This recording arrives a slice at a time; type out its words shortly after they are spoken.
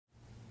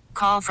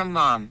Call from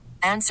mom.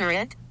 Answer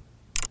it.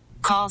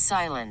 Call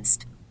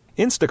silenced.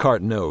 Instacart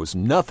knows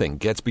nothing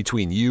gets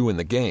between you and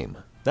the game.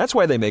 That's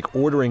why they make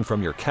ordering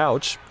from your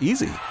couch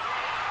easy.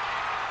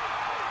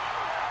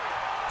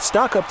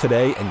 Stock up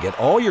today and get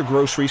all your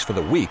groceries for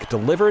the week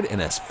delivered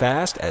in as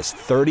fast as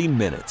 30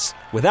 minutes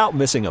without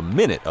missing a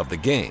minute of the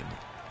game.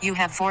 You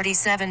have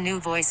 47 new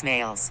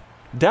voicemails.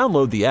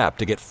 Download the app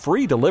to get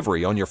free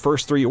delivery on your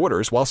first 3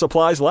 orders while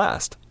supplies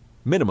last.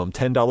 Minimum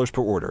 $10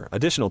 per order.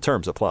 Additional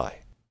terms apply.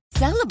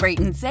 Celebrate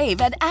and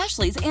save at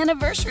Ashley's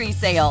Anniversary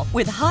Sale.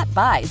 With Hot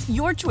Buys,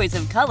 your choice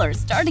of colors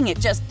starting at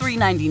just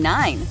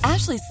 $3.99.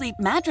 Ashley Sleep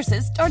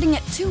mattresses starting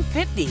at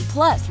 $2.50.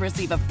 Plus,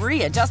 receive a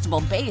free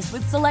adjustable base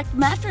with select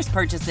mattress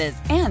purchases.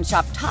 And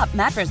shop top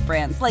mattress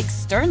brands like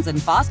Stearns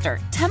 & Foster,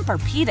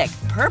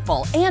 Tempur-Pedic,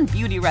 Purple, and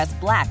Beautyrest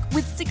Black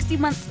with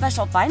 60-month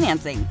special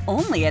financing.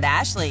 Only at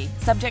Ashley.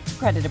 Subject to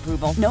credit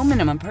approval. No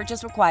minimum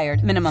purchase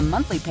required. Minimum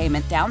monthly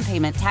payment, down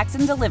payment, tax,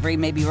 and delivery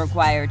may be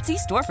required. See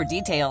store for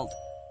details.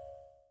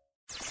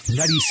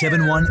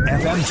 97.1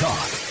 FM Talk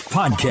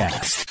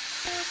Podcast.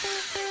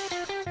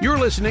 You're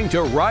listening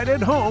to Right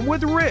at Home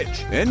with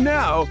Rich. And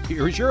now,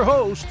 here's your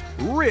host,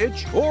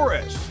 Rich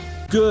Orris.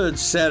 Good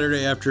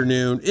Saturday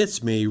afternoon.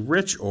 It's me,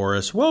 Rich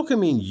Orris,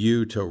 welcoming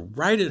you to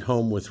Right at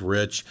Home with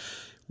Rich.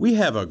 We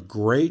have a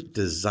great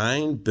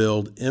design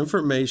build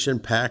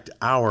information-packed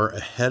hour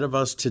ahead of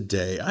us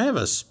today. I have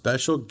a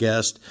special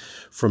guest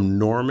from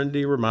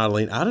Normandy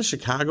Remodeling out of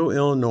Chicago,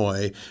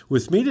 Illinois,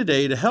 with me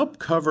today to help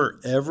cover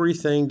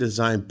everything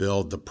design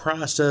build, the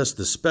process,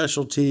 the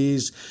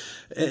specialties,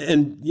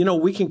 and, you know,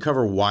 we can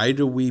cover why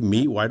do we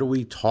meet, why do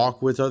we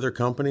talk with other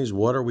companies,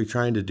 what are we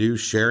trying to do,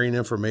 sharing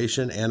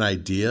information and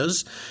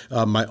ideas.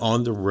 My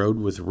On the Road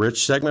with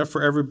Rich segment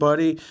for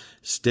everybody.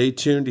 Stay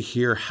tuned to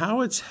hear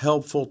how it's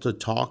helpful to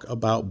talk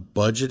about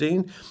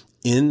budgeting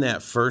in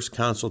that first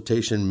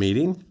consultation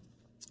meeting.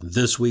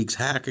 This week's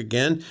hack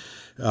again.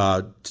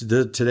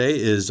 Today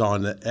is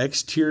on the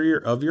exterior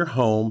of your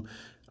home.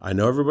 I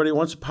know everybody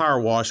wants to power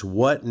wash.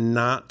 What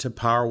not to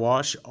power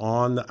wash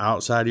on the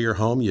outside of your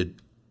home. You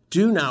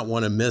do not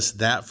want to miss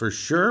that for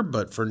sure.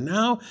 But for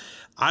now,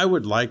 I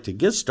would like to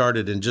get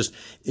started and just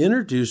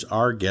introduce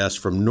our guest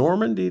from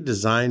Normandy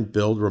Design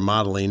Build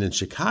Remodeling in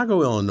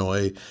Chicago,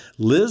 Illinois,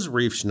 Liz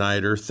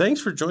Riefschneider. Thanks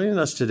for joining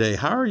us today.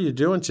 How are you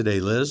doing today,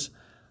 Liz?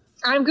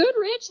 I'm good,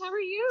 Rich. How are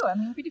you? I'm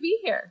happy to be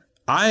here.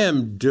 I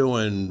am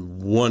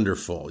doing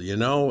wonderful. You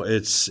know,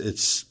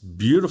 it's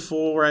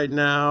beautiful right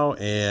now,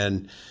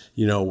 and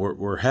you know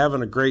we're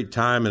having a great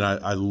time, and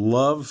I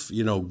love,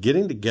 you know,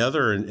 getting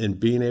together and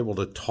being able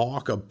to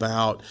talk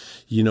about,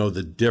 you know,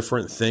 the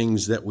different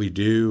things that we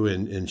do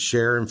and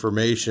share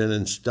information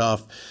and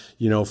stuff,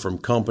 you know, from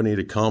company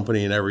to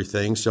company and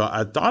everything. So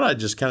I thought I'd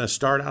just kind of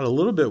start out a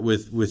little bit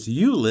with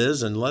you,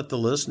 Liz, and let the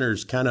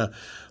listeners kind of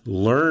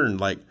learn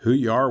like who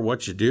you are,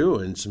 what you do,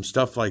 and some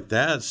stuff like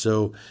that.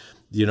 So,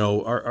 you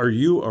know, are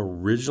you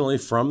originally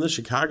from the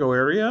Chicago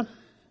area?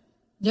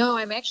 No,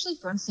 I'm actually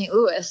from St.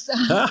 Louis.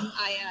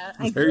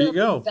 I grew up in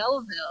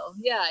Belleville.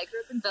 Yeah, I grew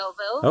up in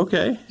Belleville.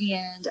 Okay.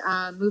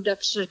 And moved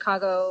up to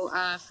Chicago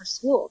for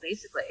school,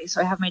 basically.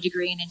 So I have my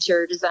degree in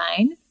interior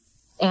design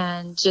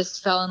and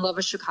just fell in love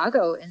with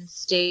Chicago and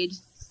stayed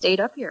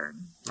up here.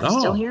 I'm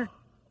still here.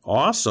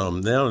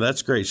 Awesome. No,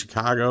 that's great.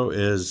 Chicago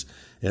is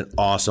an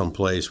awesome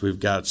place. We've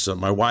got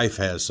my wife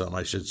has some,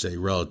 I should say,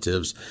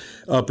 relatives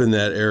up in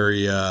that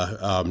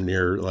area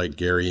near like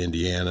Gary,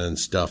 Indiana and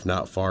stuff,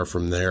 not far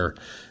from there.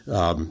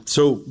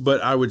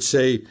 But I would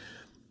say,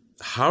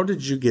 how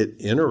did you get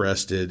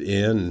interested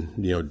in,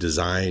 you know,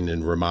 design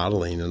and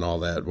remodeling and all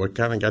that? What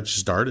kind of got you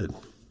started?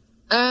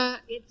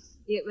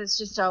 It was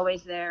just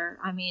always there.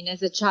 I mean,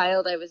 as a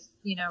child, I was,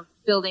 you know,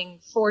 building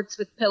forts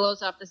with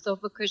pillows off the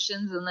sofa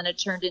cushions, and then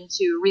it turned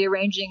into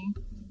rearranging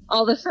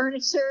all the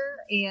furniture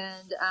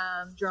and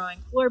drawing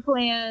floor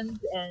plans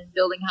and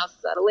building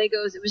houses out of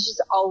Legos. It was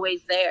just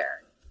always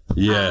there.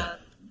 Yeah.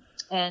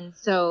 And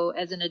so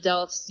as an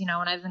adult, you know,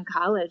 when I was in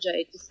college,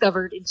 I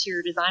discovered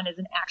interior design as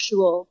an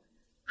actual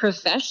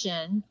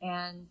profession,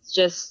 and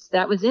just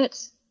that was it.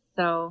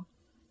 So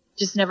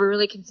just never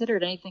really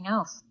considered anything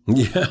else.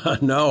 Yeah,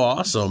 no,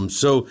 awesome.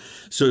 So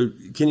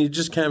can you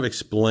just kind of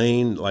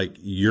explain like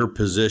your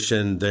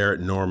position there at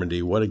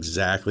Normandy? What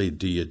exactly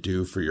do you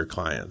do for your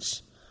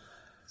clients?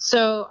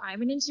 So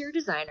I'm an interior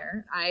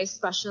designer. I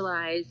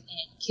specialize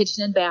in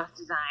kitchen and bath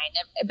design.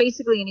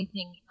 Basically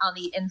anything on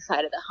the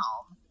inside of the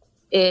home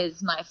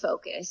is my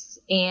focus.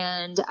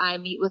 And I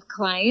meet with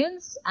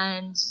clients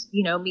and,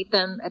 you know, meet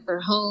them at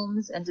their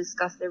homes and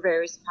discuss their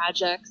various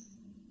projects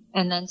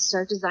and then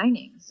start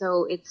designing.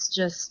 So it's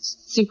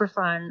just super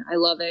fun. I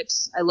love it.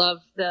 I love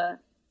the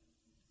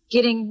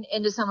getting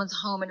into someone's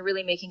home and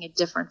really making a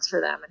difference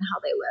for them and how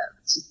they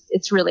live.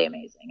 It's really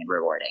amazing and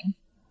rewarding.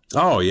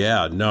 Oh,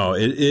 yeah. No,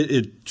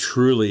 it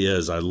truly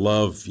is. I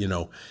love, you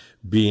know,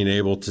 being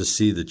able to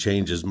see the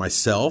changes.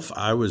 Myself,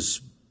 I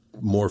was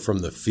more from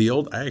the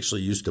field. I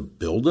actually used to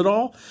build it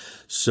all.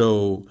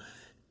 So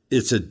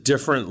it's a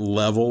different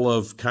level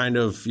of kind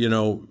of, you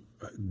know,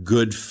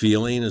 good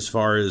feeling as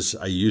far as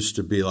I used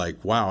to be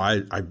like, wow,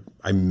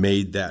 I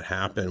made that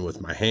happen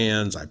with my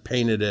hands. I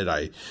painted it.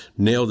 I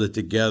nailed it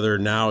together.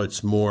 Now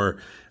it's more,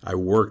 I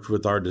worked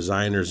with our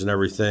designers and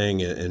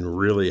everything and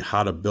really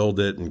how to build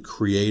it and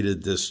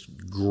created this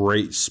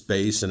great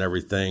space and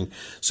everything.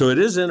 So it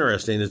is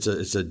interesting. It's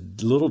a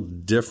little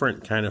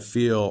different kind of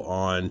feel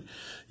on,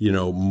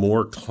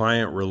 more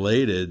client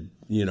related,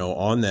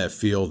 on that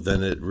field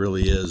than it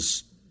really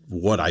is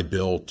what I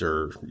built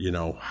or,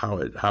 how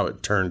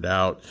it turned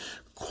out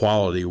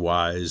quality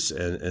wise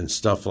and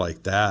stuff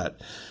like that.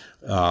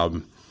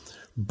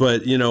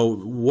 But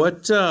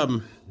what,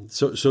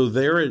 so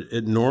there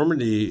at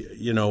Normandy,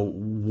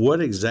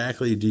 what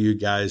exactly do you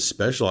guys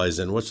specialize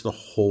in? What's the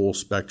whole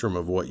spectrum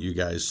of what you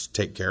guys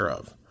take care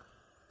of?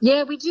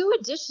 Yeah, we do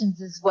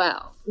additions as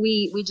well.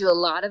 We do a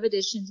lot of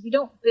additions. We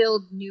don't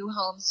build new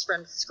homes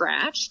from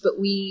scratch, but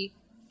we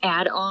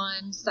add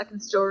on second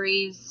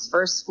stories,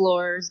 first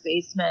floors,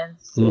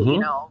 basements,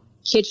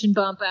 kitchen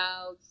bump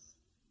outs,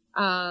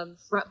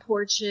 front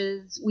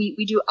porches.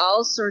 We do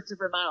all sorts of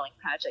remodeling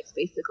projects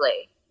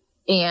basically.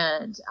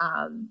 And,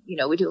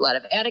 we do a lot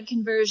of attic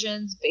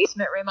conversions,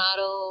 basement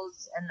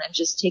remodels, and then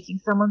just taking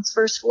someone's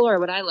first floor,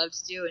 what I love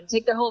to do, and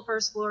take their whole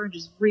first floor and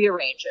just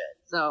rearrange it.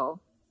 So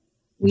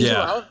we do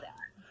all of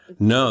that.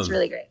 It's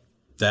really great.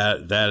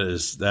 That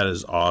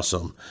is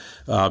awesome.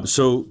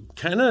 So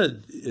kind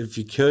of, if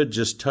you could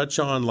just touch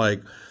on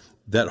like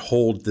that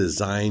whole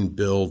design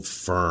build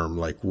firm,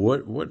 like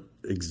what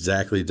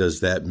exactly does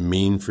that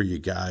mean for you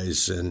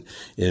guys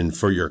and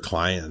for your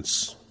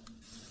clients?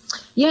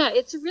 Yeah,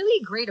 it's a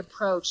really great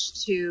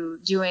approach to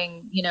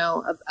doing,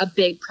 a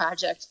big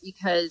project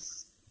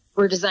because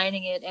we're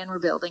designing it and we're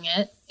building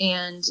it.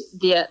 And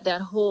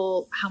that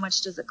whole, how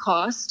much does it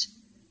cost?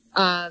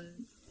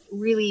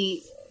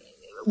 Really,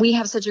 we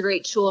have such a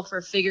great tool for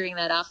figuring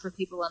that out for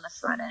people on the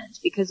front end,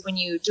 because when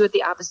you do it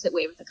the opposite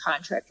way with a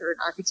contractor or an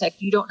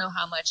architect, you don't know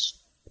how much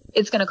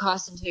it's going to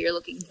cost until you're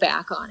looking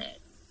back on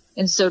it.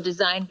 And so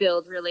design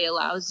build really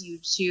allows you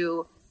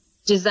to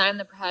design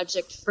the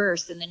project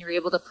first, and then you're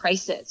able to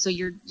price it. So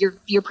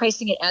you're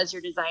pricing it as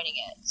you're designing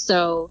it.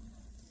 So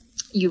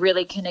you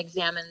really can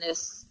examine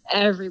this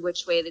every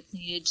which way that's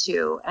needed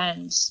to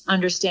and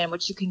understand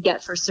what you can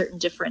get for certain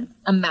different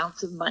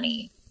amounts of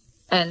money.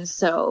 And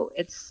so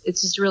it's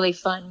just really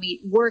fun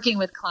working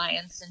with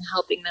clients and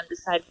helping them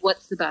decide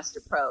what's the best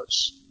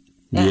approach.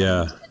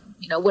 And,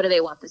 what do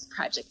they want this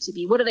project to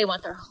be? What do they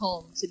want their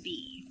home to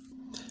be?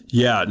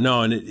 Yeah,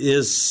 no, and it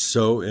is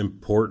so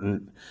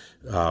important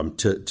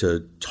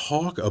to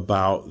talk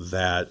about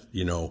that,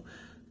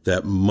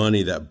 that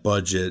money, that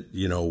budget,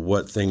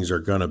 what things are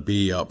going to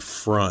be up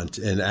front.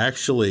 And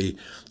actually,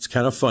 it's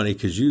kind of funny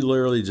because you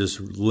literally just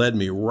led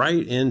me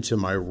right into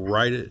my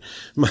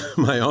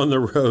On the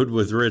Road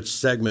with Rich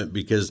segment,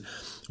 because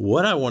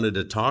what I wanted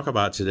to talk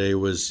about today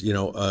was,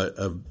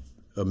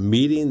 a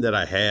meeting that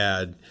I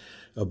had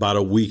about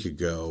a week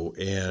ago,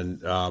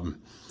 and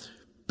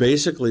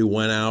basically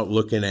went out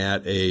looking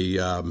at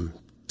a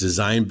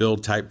design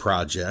build type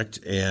project.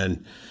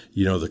 And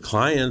the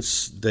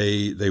clients,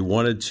 they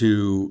wanted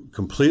to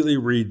completely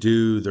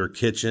redo their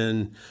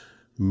kitchen,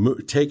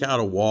 take out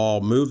a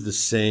wall, move the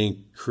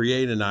sink,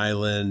 create an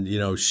island,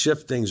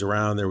 shift things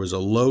around. There was a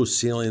low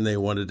ceiling they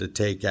wanted to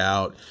take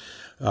out.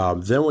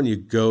 Then when you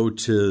go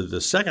to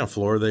the second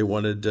floor, they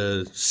wanted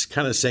to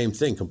kind of same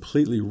thing,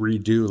 completely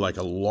redo like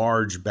a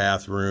large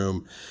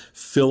bathroom,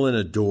 fill in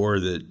a door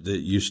that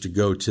used to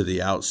go to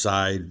the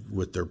outside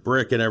with their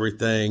brick and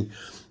everything.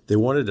 They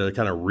wanted to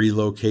kind of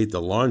relocate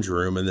the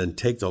laundry room and then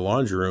take the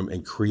laundry room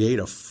and create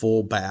a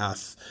full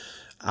bath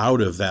out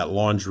of that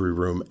laundry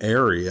room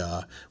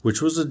area,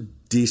 which was a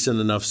decent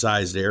enough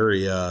sized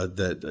area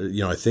that,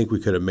 I think we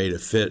could have made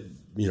it fit,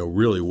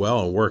 really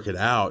well and work it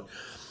out.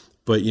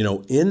 But,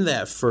 in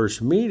that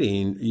first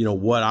meeting,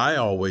 what I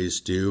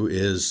always do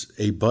is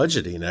a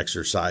budgeting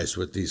exercise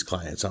with these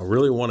clients. I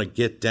really want to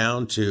get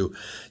down to,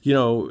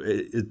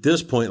 at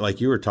this point, like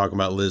you were talking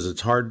about, Liz,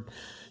 it's hard.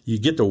 You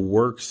get to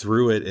work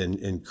through it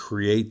and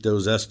create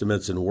those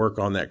estimates and work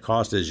on that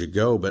cost as you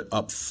go. But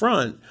up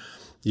front,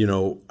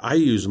 I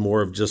use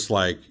more of just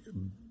like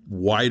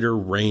wider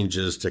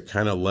ranges to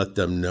kind of let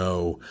them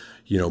know,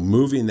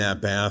 moving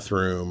that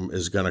bathroom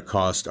is going to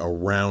cost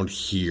around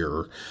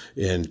here,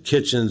 and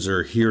kitchens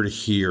are here to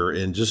here,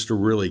 and just to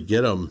really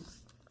get them,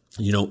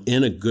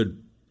 in a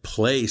good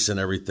place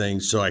and everything.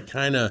 So I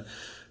kind of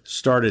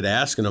started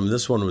asking them.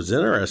 This one was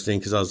interesting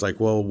because I was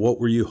like, well, what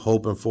were you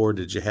hoping for?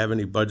 Did you have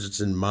any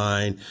budgets in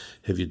mind?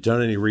 Have you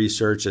done any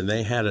research? And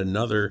they had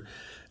another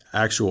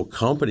actual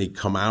company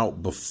come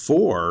out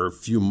before,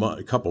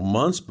 a couple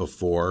months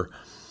before,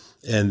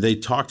 and they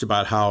talked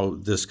about how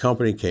this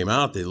company came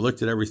out. They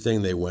looked at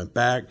everything. They went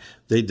back.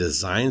 They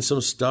designed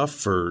some stuff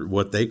for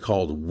what they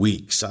called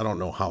weeks. I don't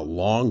know how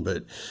long,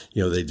 but,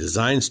 they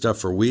designed stuff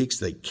for weeks.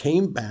 They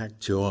came back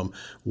to them,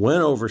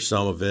 went over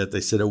some of it.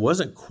 They said it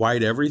wasn't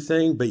quite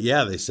everything, but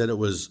yeah, they said it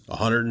was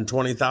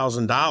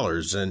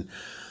 $120,000. And,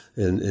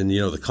 And, you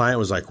know, the client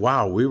was like,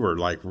 wow, we were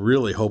like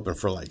really hoping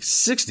for like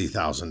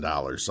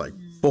 $60,000, like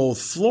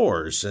both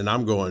floors. And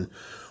I'm going,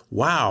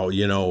 wow,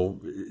 you know,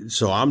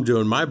 so I'm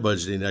doing my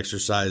budgeting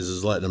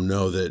exercises, letting them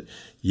know that,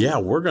 yeah,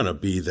 we're going to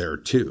be there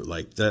too.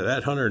 Like that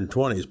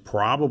 120 is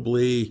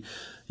probably,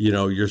 you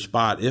know, your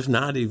spot, if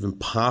not even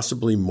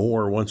possibly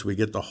more once we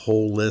get the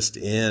whole list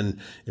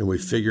in and we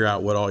figure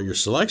out what all your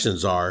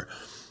selections are.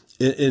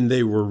 And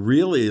they were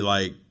really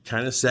like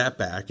kind of sat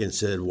back and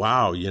said,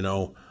 wow, you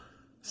know,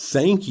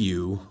 thank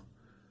you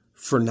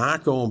for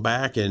not going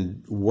back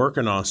and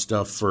working on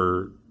stuff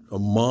for a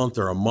month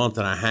or a month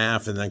and a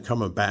half and then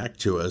coming back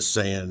to us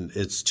saying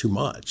it's too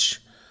much.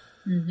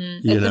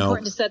 Mm-hmm. It's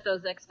important to set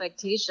those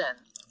expectations.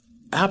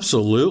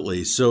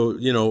 Absolutely. So,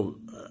 you know,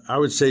 I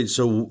would say,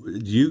 so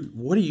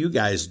what do you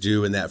guys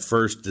do in that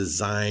first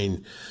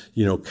design,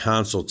 you know,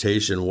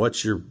 consultation?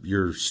 What's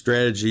your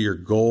strategy, your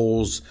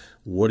goals?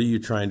 What are you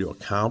trying to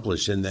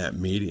accomplish in that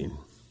meeting?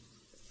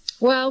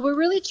 Well, we're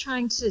really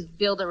trying to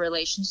build a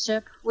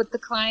relationship with the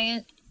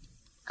client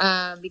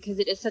because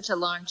it is such a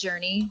long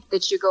journey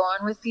that you go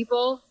on with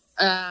people.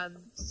 So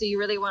you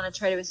really want to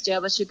try to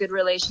establish a good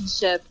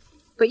relationship.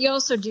 But you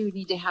also do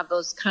need to have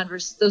those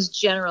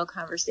general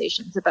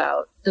conversations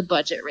about the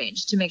budget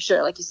range to make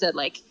sure, like you said,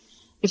 like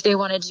if they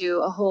want to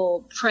do a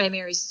whole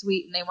primary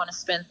suite and they want to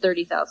spend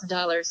 $30,000,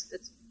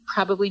 that's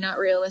probably not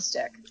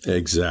realistic.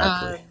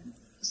 Exactly.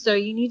 So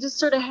you need to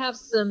sort of have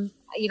some,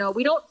 you know,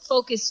 we don't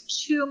focus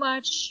too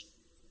much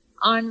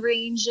on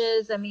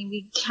ranges. I mean,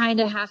 we kind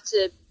of have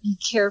to be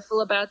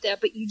careful about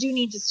that, but you do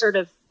need to sort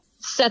of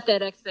set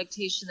that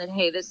expectation that,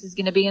 hey, this is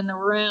going to be in the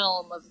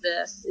realm of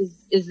this.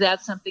 Is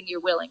that something you're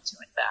willing to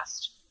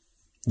invest?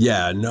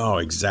 Yeah, no,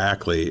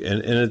 exactly.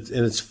 And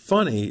it's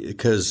funny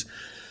because,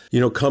 you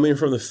know, coming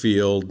from the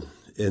field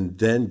and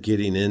then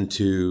getting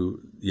into,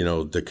 you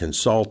know, the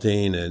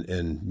consulting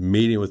and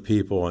meeting with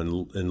people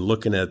and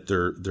looking at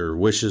their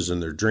wishes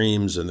and their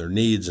dreams and their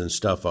needs and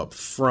stuff up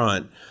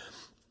front,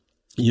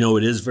 you know,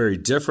 it is very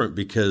different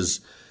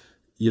because,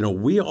 you know,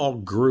 we all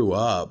grew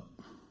up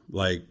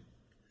like,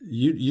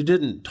 You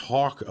didn't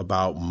talk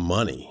about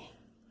money,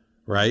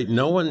 right?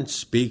 No one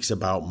speaks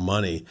about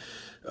money.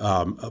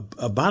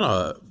 About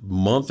a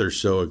month or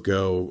so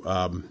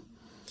ago,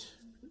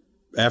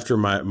 after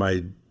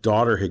my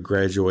daughter had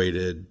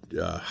graduated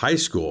high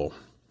school,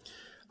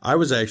 I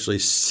was actually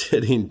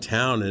sitting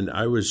down and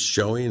I was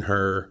showing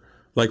her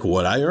like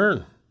what I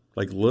earn,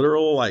 like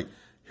literal, like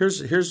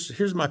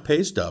here's my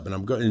pay stub, and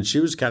I'm going. And she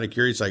was kind of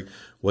curious, like,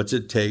 what's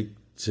it take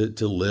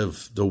to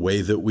live the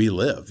way that we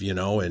live, you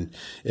know? And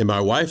my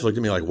wife looked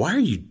at me like, why are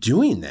you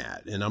doing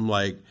that? And I'm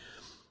like,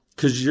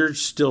 because you're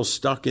still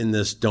stuck in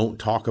this don't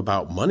talk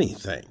about money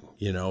thing.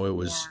 You know, it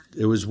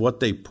was what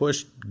they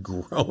pushed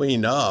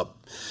growing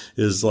up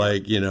is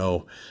like, you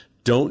know,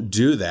 don't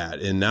do that.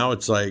 And now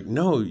it's like,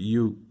 no,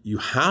 you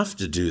have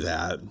to do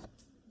that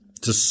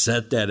to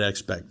set that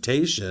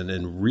expectation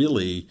and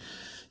really,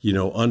 you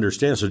know,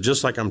 understand. So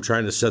just like I'm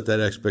trying to set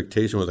that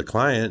expectation with a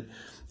client,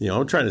 you know,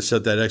 I'm trying to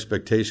set that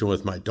expectation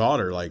with my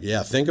daughter. Like,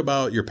 yeah, think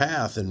about your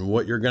path and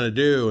what you're going to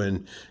do.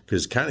 And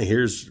because kind of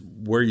here's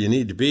where you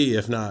need to be,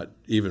 if not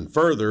even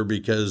further,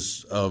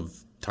 because of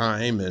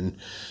time and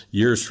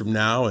years from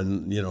now.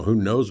 And, you know, who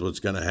knows what's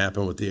going to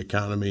happen with the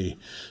economy,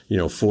 you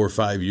know, 4 or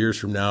 5 years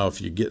from now,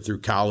 if you get through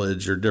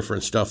college or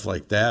different stuff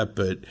like that.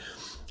 But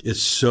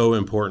it's so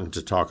important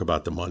to talk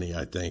about the money.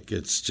 I think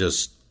it's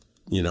just,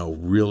 you know,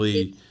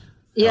 really.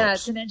 Yeah,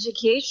 it's an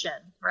education,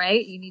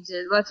 right? You need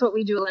to, that's what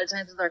we do a lot of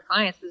times with our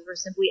clients is we're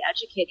simply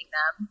educating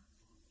them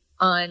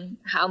on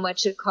how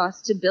much it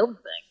costs to build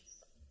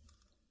things.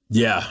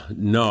 Yeah,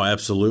 no,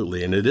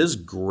 absolutely. And it is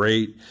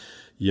great,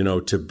 you know,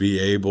 to be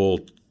able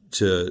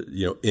to,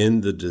 you know,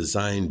 in the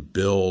design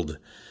build,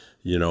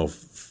 you know,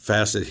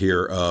 facet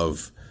here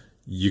of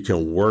you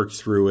can work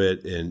through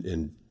it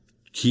and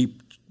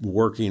keep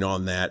working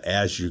on that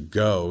as you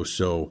go.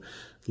 So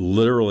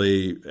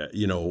literally,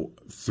 you know,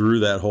 through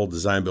that whole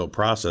design build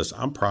process,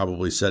 I'm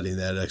probably setting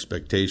that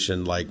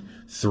expectation like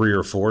 3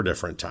 or 4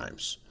 different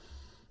times,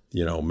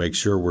 you know, make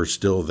sure we're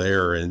still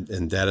there and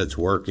that it's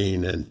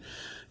working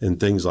and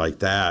things like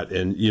that.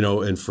 And, you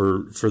know, and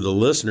for the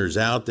listeners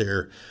out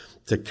there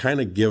to kind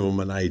of give them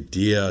an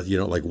idea, you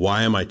know, like,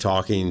 why am I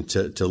talking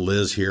to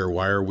Liz here?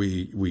 Why are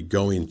we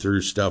going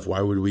through stuff?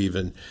 Why would we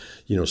even,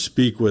 you know,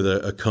 speak with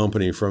a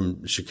company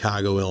from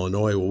Chicago,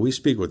 Illinois? Well, we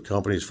speak with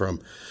companies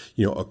from,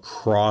 you know,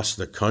 across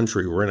the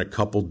country. We're in a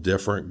couple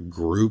different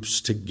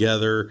groups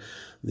together.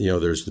 You know,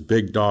 there's the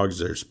big dogs,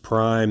 there's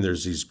Prime,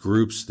 there's these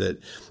groups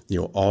that, you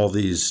know, all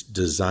these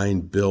design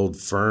build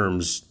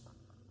firms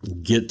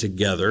get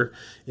together,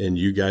 and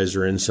you guys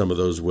are in some of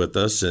those with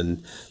us.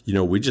 And, you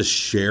know, we just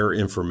share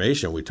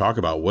information. We talk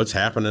about what's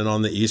happening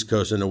on the East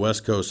Coast and the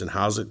West Coast and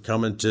how's it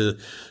coming to,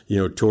 you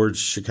know, towards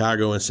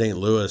Chicago and St.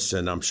 Louis.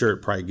 And I'm sure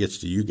it probably gets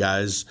to you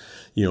guys,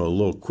 you know, a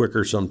little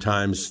quicker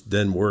sometimes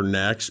than we're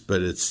next,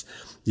 but it's,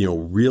 you know,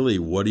 really,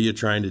 what are you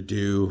trying to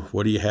do?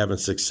 What are you having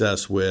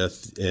success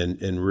with?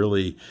 And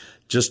really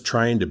just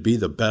trying to be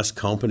the best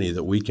company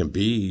that we can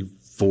be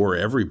for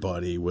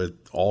everybody with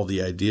all the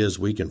ideas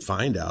we can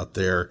find out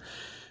there,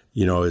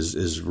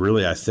 is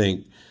really, I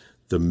think,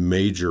 the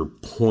major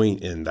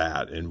point in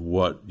that, and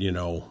what,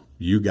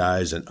 you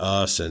guys and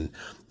us and,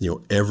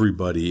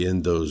 everybody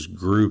in those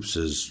groups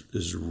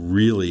is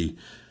really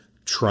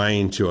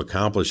trying to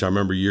accomplish. I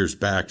remember years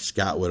back,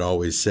 Scott would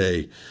always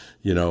say,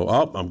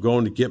 I'm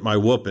going to get my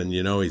whooping.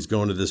 He's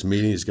going to this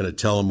meeting. He's going to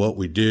tell them what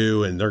we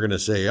do, and they're going to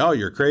say, oh,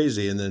 you're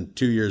crazy. And then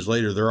 2 years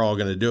later, they're all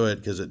going to do it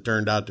because it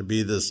turned out to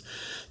be this,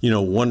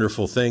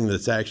 wonderful thing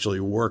that's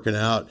actually working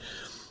out,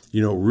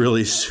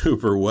 really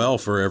super well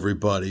for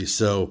everybody.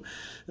 So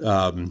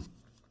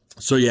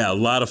yeah, a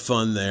lot of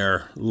fun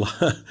there.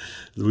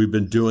 We've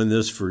been doing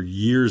this for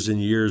years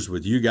and years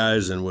with you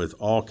guys and with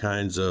all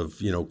kinds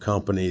of,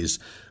 companies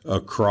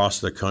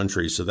across the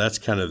country. So that's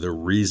kind of the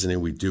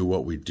reasoning we do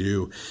what we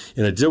do.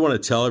 And I did want to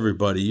tell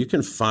everybody, you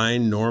can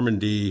find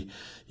Normandy,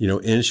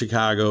 in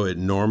Chicago at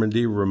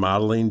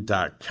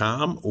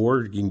normandyremodeling.com,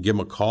 or you can give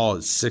them a call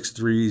at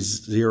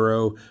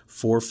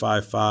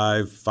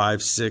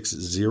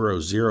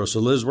 630-455-5600. So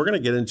Liz, we're going to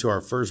get into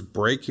our first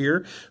break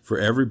here for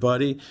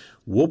everybody.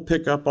 We'll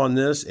pick up on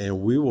this,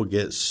 and we will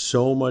get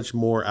so much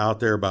more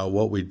out there about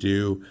what we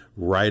do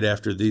right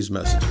after these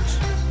messages.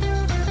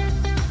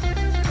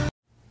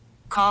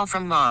 Call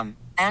from mom.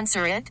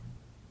 Answer it.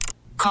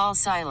 Call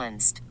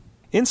silenced.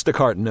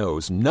 Instacart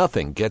knows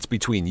nothing gets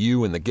between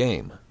you and the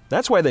game.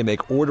 That's why they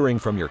make ordering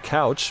from your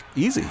couch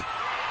easy.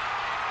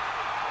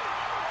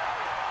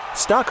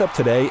 Stock up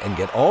today and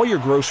get all your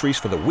groceries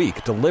for the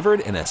week delivered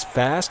in as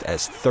fast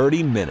as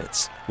 30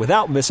 minutes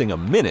without missing a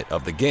minute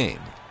of the game.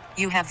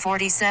 You have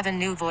 47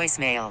 new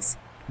voicemails.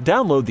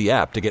 Download the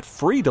app to get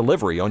free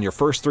delivery on your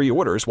first 3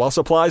 orders while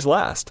supplies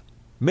last.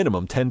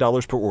 Minimum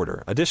 $10 per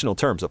order. Additional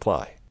terms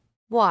apply.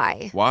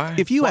 Why?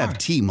 If you have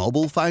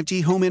T-Mobile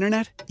 5G home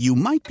internet, you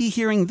might be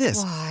hearing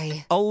this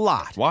Why? a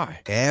lot.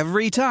 Why?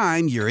 Every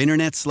time your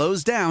internet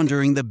slows down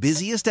during the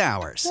busiest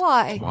hours.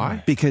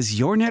 Why? Because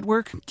your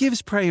network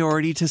gives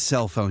priority to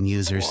cell phone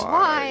users.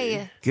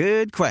 Why?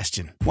 Good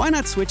question. Why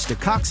not switch to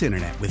Cox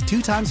Internet with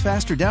 2 times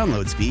faster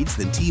download speeds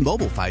than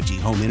T-Mobile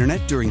 5G home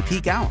internet during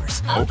peak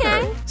hours?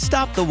 Okay.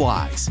 Stop the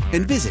whys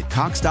and visit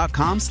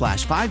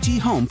cox.com/5G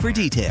home for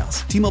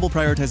details. T-Mobile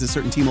prioritizes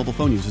certain T-Mobile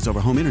phone users over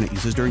home internet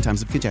users during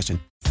times of congestion.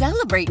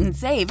 Celebrate and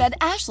save at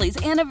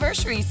Ashley's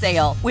Anniversary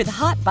Sale. With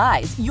Hot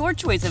Buys, your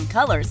choice of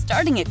colors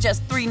starting at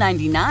just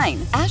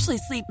 $3.99. Ashley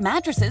Sleep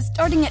mattresses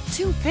starting at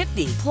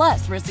 $2.50.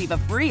 Plus, receive a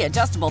free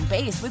adjustable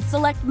base with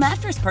select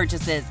mattress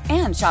purchases.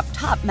 And shop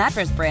top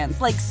mattress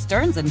brands like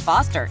Stearns &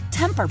 Foster,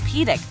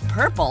 Tempur-Pedic,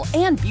 Purple,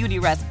 and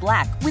Beautyrest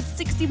Black with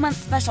 60-month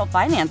special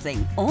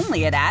financing.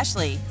 Only at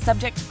Ashley.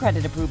 Subject to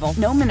credit approval.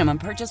 No minimum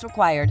purchase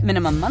required.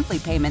 Minimum monthly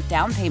payment,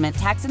 down payment,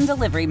 tax, and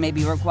delivery may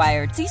be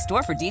required. See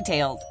store for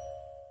details.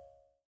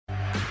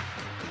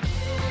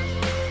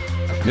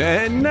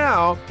 And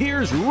now,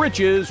 here's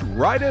Rich's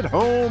Right at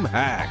Home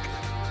hack.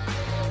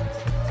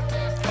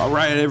 All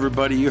right,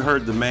 everybody, you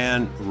heard the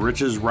man,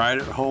 Rich's Right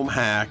at Home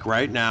hack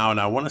right now. And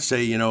I want to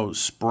say,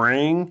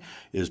 spring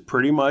is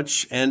pretty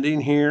much ending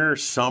here.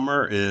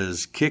 Summer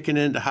is kicking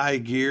into high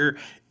gear.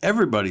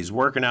 Everybody's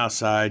working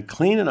outside,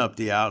 cleaning up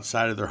the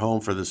outside of their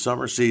home for the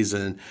summer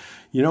season.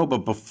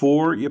 But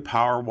before you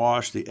power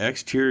wash the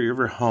exterior of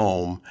your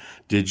home,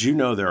 did you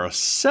know there are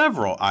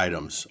several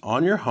items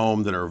on your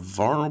home that are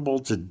vulnerable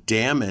to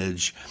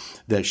damage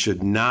that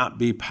should not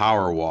be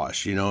power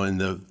washed?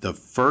 And the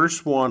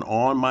first one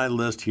on my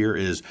list here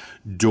is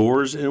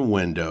doors and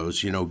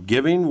windows.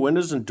 Giving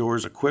windows and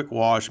doors a quick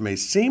wash may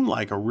seem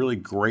like a really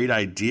great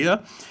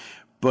idea,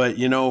 but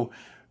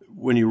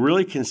when you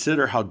really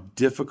consider how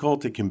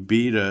difficult it can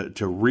be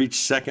to reach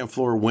second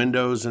floor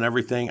windows and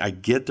everything, I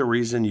get the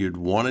reason you'd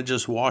want to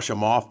just wash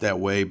them off that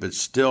way, but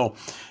still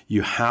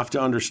you have to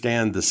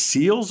understand the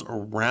seals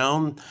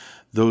around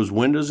those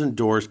windows and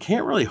doors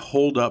can't really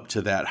hold up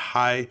to that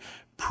high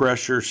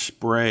pressure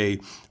spray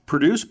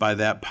produced by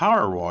that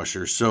power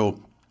washer. So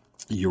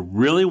you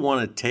really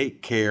want to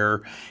take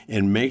care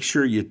and make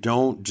sure you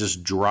don't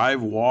just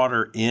drive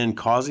water in,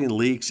 causing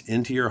leaks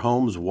into your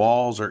home's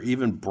walls or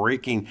even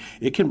breaking.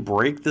 It can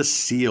break the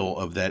seal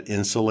of that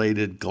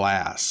insulated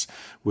glass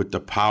with the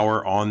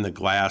power on the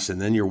glass, and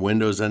then your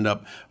windows end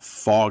up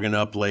fogging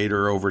up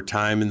later over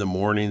time in the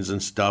mornings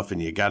and stuff,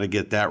 and you got to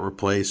get that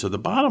replaced. So the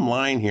bottom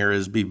line here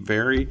is be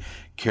very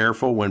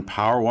careful when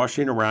power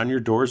washing around your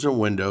doors and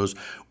windows,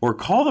 or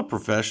call the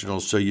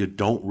professionals so you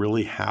don't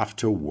really have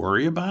to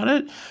worry about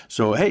it.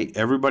 So, hey,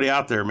 everybody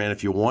out there, man,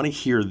 if you want to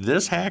hear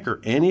this hack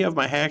or any of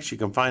my hacks, you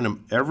can find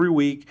them every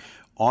week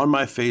on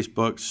my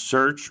Facebook.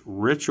 Search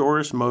Rich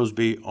Orris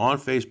Mosby on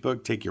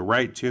Facebook, take you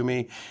right to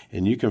me,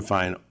 and you can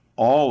find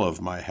all of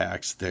my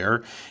hacks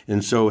there.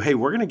 And so, hey,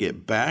 we're going to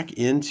get back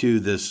into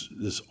this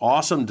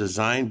awesome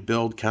design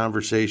build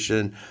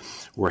conversation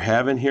we're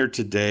having here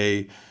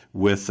today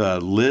with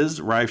Liz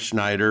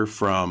Reifschneider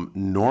from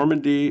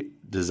Normandy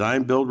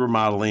Design Build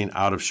Remodeling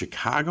out of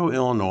Chicago,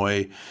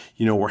 Illinois.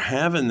 We're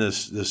having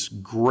this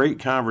great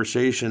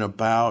conversation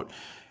about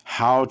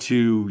how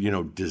to,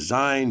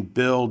 design,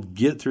 build,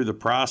 get through the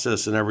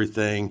process and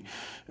everything.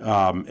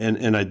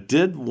 And I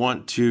did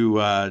want to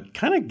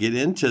kind of get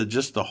into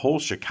just the whole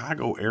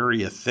Chicago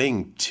area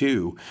thing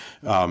too.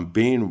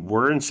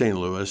 We're in St.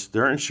 Louis,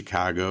 they're in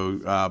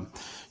Chicago.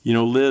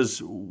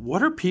 Liz,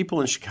 what are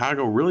people in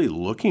Chicago really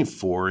looking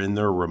for in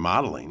their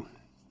remodeling?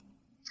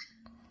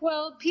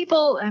 Well,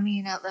 people,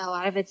 a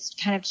lot of it's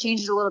kind of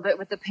changed a little bit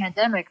with the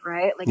pandemic,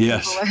 right? Like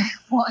yes.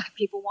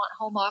 people want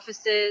home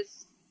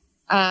offices.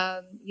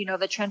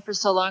 The trend for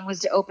so long was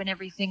to open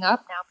everything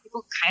up. Now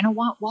people kind of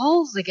want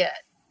walls again.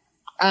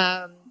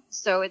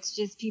 So it's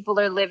just people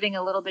are living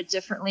a little bit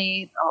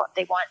differently.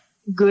 They want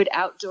good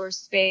outdoor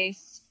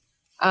space.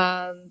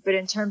 But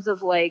in terms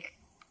of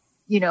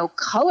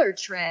color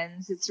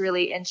trends, it's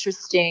really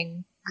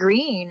interesting.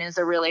 Green is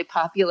a really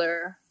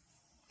popular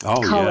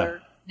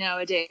color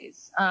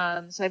nowadays.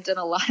 So I've done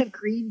a lot of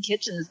green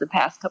kitchens the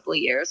past couple of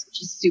years,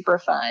 which is super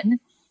fun.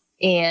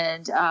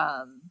 And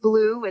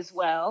blue as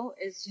well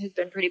has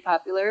been pretty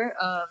popular.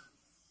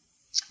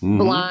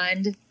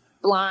 Blonde,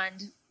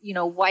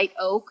 white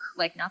oak,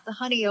 like not the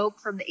honey oak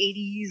from the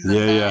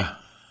 80s.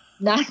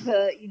 Not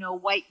the,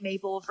 white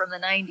maple from the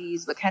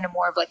 90s, but kind of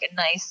more of like a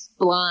nice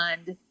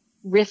blonde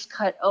rift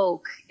cut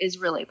oak is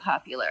really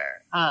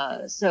popular.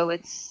 So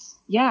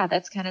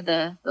that's kind of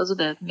those are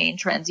the main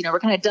trends. We're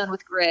kind of done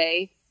with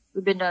gray.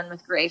 We've been done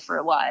with gray for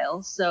a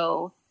while.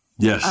 So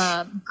yes,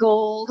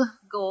 gold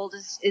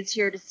is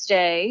here to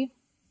stay.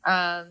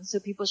 So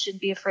people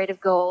shouldn't be afraid of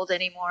gold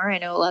anymore. I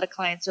know a lot of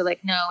clients are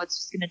like, no, it's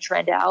just going to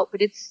trend out,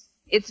 but it's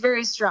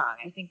very strong.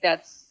 I think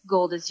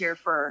gold is here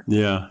for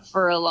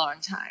a long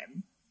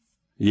time.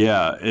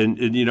 Yeah. And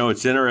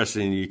it's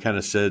interesting. You kind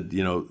of said,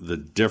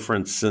 the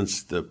difference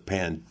since the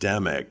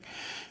pandemic,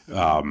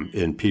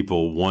 in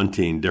people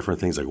wanting different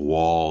things like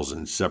walls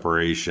and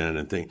separation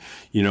and things.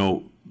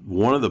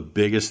 One of the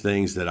biggest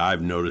things that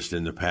I've noticed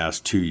in the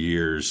past 2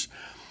 years,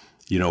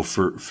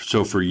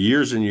 for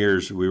years and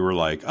years, we were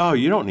like, oh,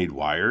 you don't need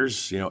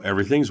wires.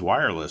 Everything's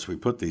wireless. We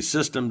put these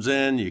systems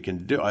in, you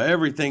can do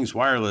everything's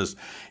wireless.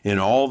 And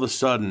all of a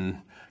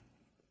sudden,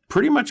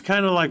 pretty much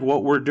kind of like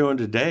what we're doing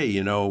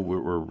today,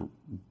 we're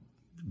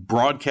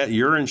broadcast.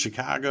 You're in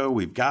Chicago.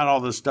 We've got all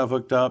this stuff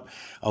hooked up.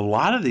 A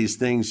lot of these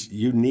things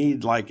you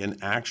need like an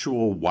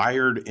actual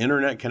wired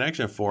internet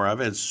connection for. I've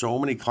had so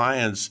many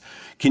clients.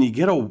 Can you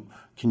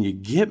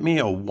get me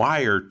a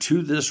wire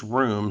to this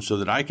room so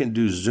that I can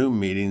do Zoom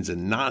meetings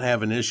and not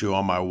have an issue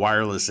on my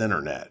wireless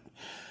internet?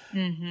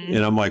 Mm-hmm.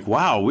 And I'm like,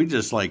 wow, we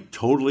just like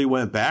totally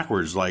went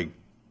backwards, like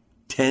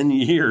 10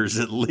 years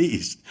at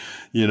least,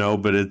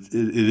 but it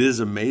is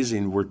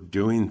amazing. We're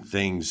doing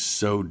things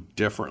so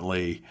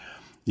differently,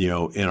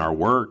 in our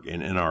work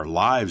and in our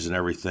lives and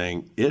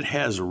everything. It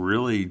has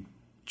really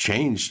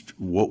changed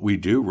what we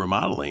do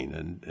remodeling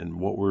and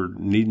what we're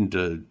needing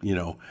to,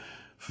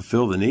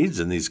 fulfill the needs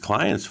in these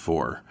clients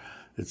for.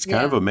 It's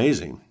kind of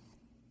amazing.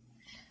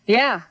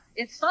 Yeah,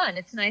 it's fun.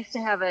 It's nice to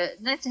have a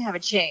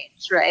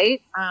change,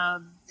 right?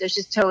 There's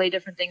just totally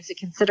different things to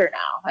consider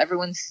now.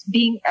 Everyone's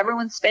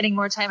spending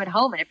more time at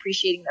home and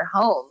appreciating their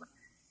home.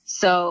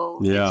 So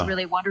it's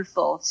really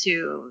wonderful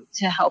to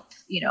help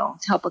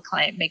a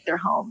client make their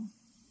home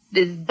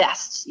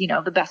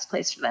the best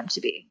place for them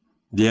to be.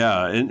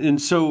 Yeah.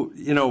 And so,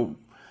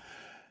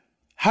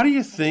 how do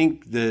you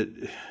think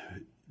that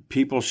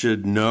people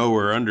should know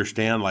or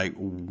understand, like,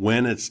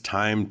 when it's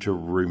time to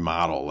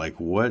remodel? Like,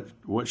 what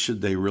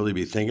should they really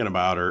be thinking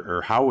about,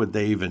 or how would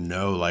they even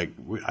know, like,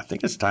 I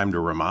think it's time to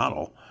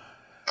remodel?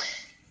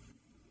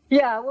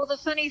 Yeah, well, the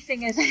funny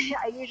thing is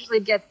I usually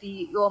get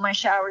my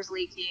shower's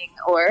leaking,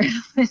 or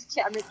this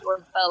cabinet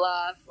door fell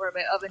off, or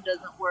my oven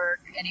doesn't work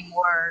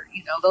anymore.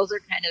 Those are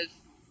kind of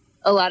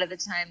a lot of the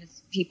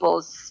times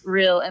people's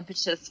real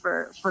impetus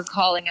for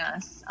calling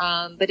us.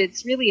 But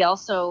it's really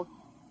also,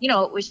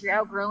 if you're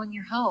outgrowing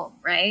your home,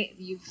 right?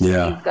 You've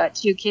got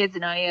 2 kids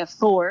and now you have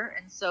 4.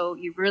 And so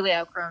you've really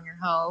outgrown your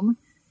home.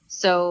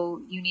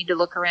 So you need to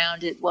look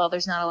around at,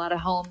 there's not a lot of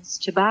homes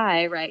to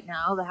buy right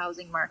now. The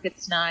housing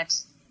market's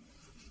there's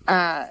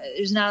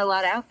not a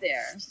lot out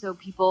there. So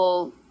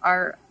people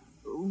are,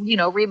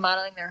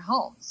 remodeling their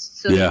homes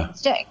so they can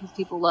stay, because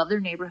people love their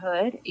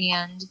neighborhood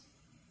and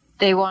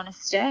they want to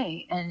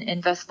stay and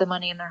invest the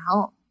money in their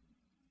home.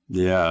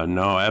 Yeah,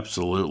 no,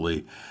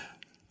 absolutely.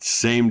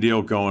 Same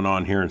deal going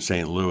on here in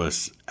St.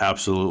 Louis.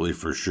 Absolutely,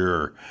 for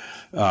sure.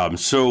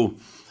 So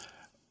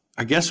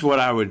I guess what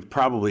I would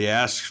probably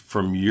ask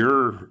from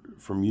your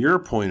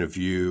point of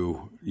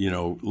view,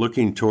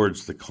 looking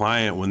towards the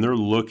client, when they're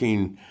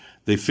looking,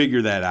 they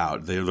figure that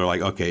out. They're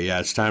like, okay, yeah,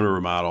 it's time to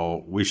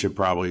remodel. We should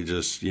probably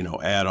just,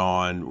 add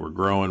on. We're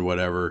growing,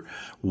 whatever.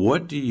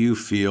 What do you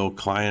feel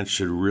clients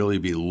should really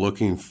be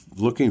looking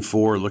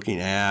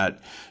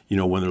at,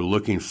 when they're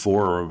looking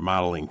for a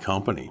remodeling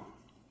company?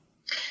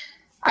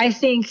 I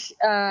think,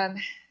 a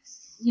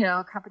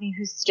company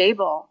who's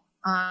stable,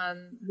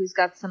 who's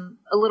got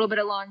a little bit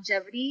of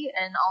longevity,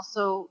 and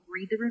also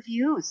read the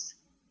reviews.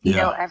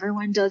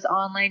 Everyone does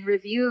online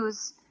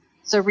reviews.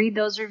 So read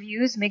those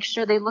reviews, make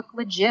sure they look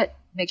legit,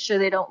 make sure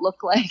they don't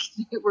look like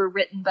they were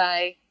written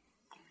by,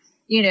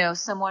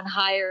 someone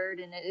hired,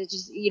 and it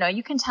just,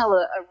 you can tell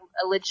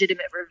a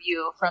legitimate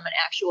review from an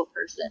actual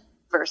person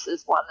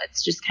versus one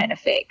that's just kind of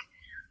fake.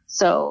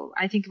 So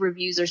I think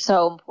reviews are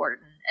so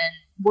important,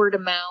 and word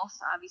of mouth.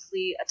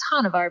 Obviously, a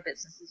ton of our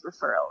business is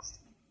referrals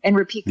and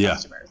repeat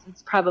customers.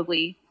 It's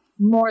probably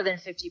more than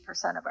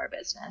 50% of our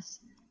business.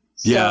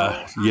 So,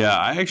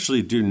 I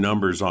actually do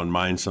numbers on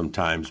mine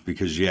sometimes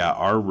because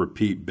our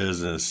repeat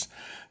business,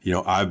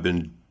 I've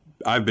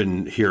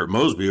been here at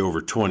Mosby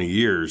over 20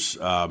 years.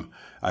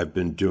 I've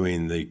been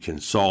doing the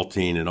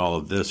consulting and all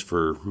of this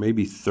for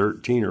maybe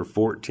 13 or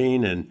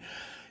 14, and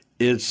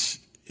it's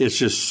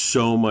just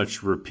so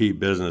much repeat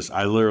business.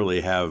 I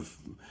literally have,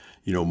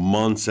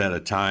 months at a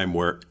time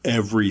where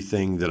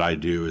everything that I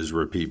do is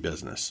repeat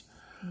business.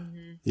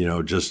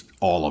 Just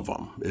all of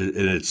them. And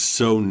it's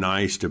so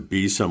nice to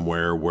be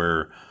somewhere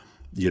where,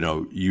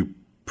 you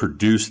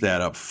produce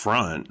that up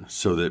front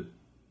so that,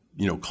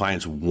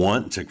 clients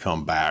want to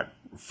come back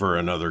for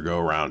another go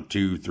around,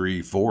 2,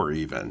 3, 4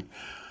 even.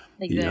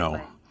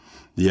 Exactly.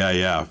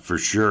 Yeah, for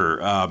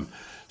sure.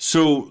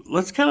 So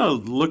let's kind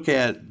of look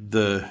at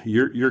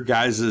your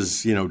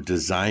guys'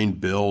 design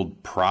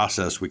build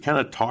process. We kind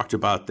of talked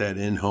about that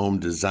in-home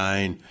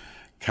design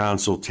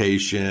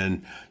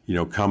consultation,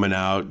 coming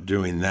out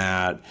doing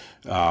that.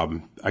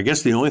 I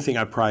guess the only thing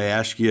I'd probably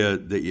ask you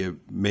that you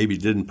maybe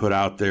didn't put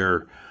out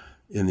there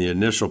in the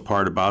initial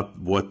part about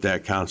what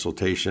that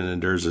consultation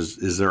endures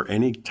is there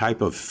any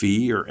type of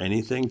fee or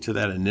anything to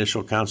that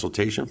initial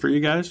consultation for you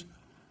guys?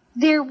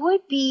 There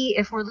would be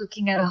if we're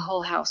looking at a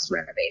whole house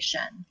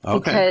renovation,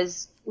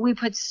 because we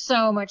put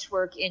so much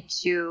work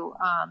into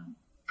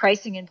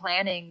pricing and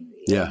planning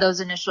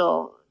those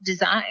initial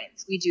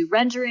designs. We do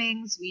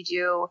renderings. We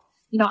do,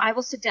 I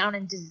will sit down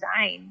and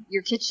design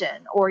your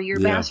kitchen or your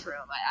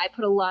bathroom. I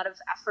put a lot of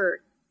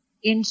effort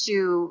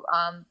into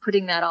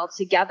putting that all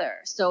together.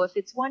 So if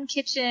it's one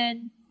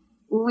kitchen,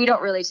 we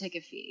don't really take a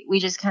fee. We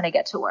just kind of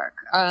get to work.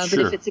 But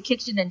if it's a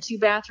kitchen and 2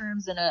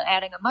 bathrooms and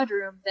adding a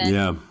mudroom,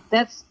 then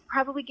that's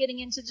probably getting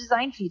into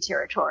design fee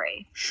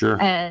territory. Sure.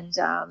 And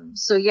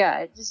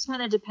it just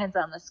kind of depends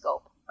on the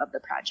scope of the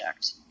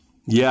project.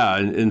 Yeah.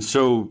 And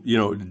so,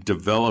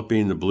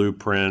 developing the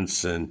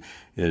blueprints and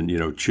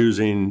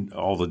choosing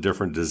all the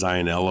different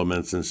design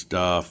elements and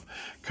stuff,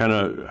 kind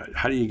of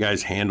how do you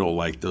guys handle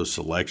like those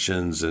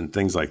selections and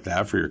things like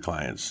that for your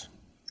clients?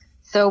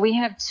 So we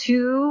have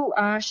 2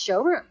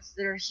 showrooms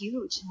that are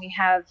huge, and we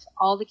have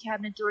all the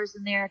cabinet doors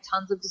in there,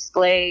 tons of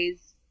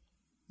displays,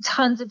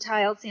 tons of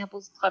tile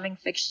samples, plumbing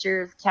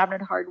fixtures,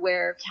 cabinet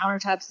hardware,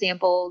 countertop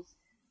samples.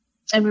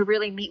 And we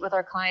really meet with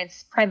our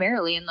clients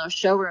primarily in those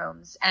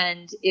showrooms.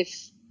 And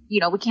if,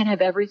 we can't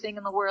have everything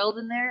in the world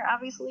in there,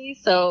 obviously.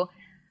 So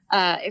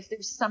if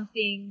there's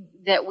something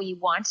that we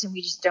want and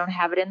we just don't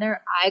have it in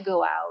there, I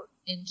go out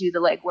and do the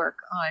legwork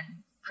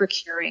on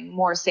procuring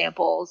more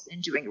samples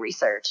and doing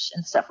research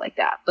and stuff like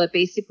that. But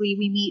basically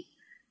we meet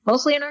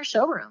mostly in our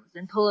showrooms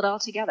and pull it all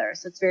together.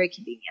 So it's very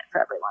convenient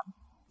for everyone.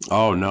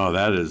 Oh, no,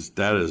 that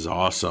is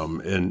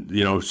awesome. And,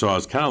 so I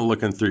was kind of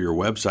looking through your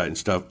website and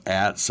stuff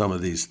at some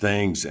of these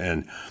things,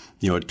 and,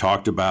 it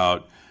talked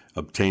about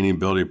obtaining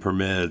building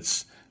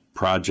permits,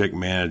 project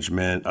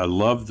management. I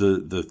love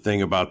the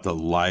thing about the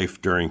life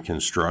during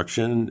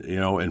construction,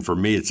 and for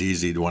me, it's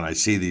easy when I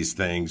see these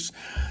things,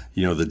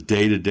 the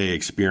day-to-day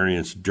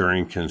experience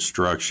during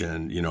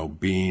construction,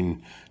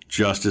 being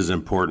just as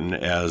important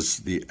as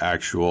the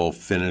actual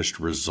finished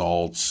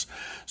results.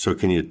 So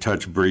can you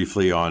touch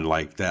briefly on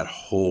like that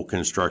whole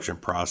construction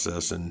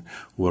process and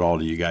what all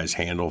do you guys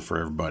handle for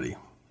everybody?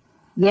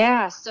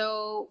 Yeah,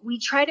 so we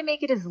try to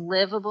make it as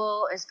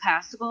livable as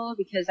possible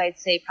because I'd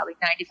say probably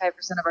 95%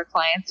 of our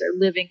clients are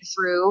living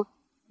through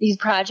these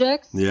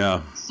projects.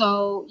 Yeah.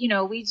 So,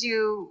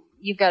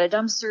 you've got a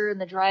dumpster in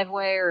the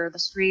driveway or the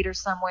street or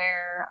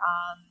somewhere.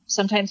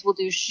 Sometimes we'll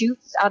do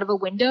shoots out of a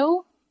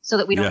window so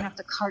that we don't have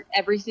to cart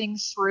everything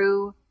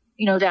through,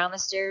 down the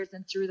stairs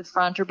and through the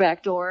front or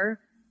back door.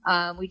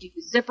 We do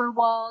zipper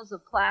walls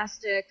of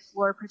plastic,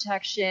 floor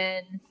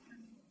protection.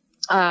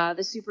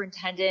 The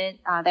superintendent,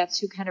 that's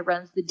who kind of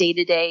runs the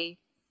day-to-day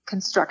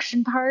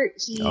construction part.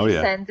 He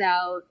sends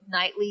out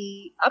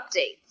nightly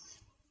updates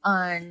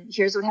on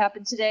here's what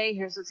happened today,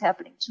 here's what's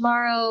happening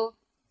tomorrow.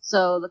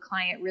 So the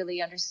client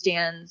really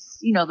understands,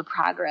 the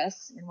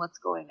progress and what's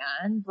going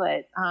on.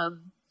 But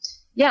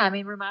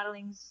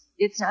remodeling's,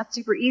 it's not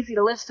super easy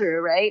to live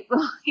through, right?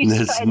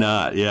 It's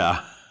not,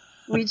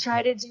 We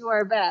try to do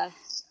our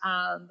best,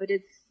 but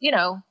it's,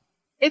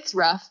 it's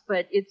rough,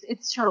 but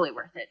it's totally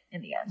worth it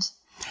in the end.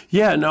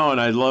 Yeah, no,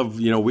 and I love,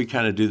 we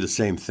kind of do the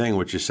same thing,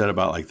 what you said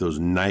about like those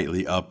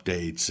nightly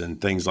updates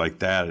and things like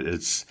that.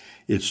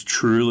 It's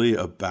truly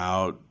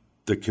about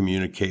the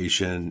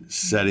communication,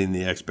 setting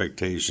the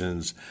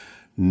expectations,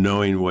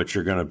 knowing what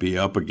you're going to be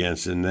up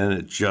against, and then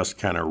it just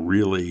kind of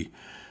really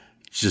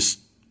just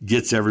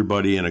gets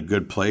everybody in a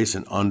good place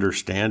and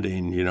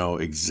understanding,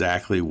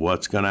 exactly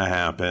what's going to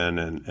happen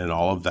and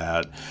all of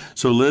that.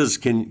 So Liz,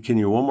 can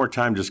you one more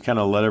time just kind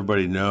of let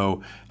everybody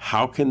know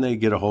how can they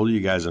get a hold of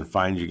you guys and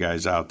find you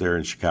guys out there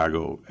in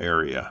Chicago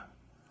area?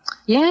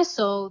 Yeah,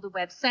 so the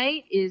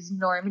website is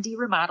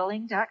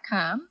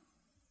normandyremodeling.com,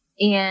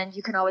 and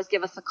you can always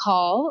give us a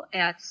call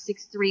at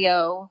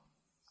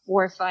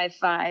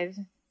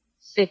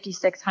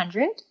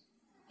 630-455-5600.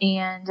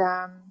 And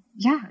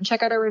and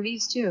check out our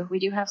reviews too. We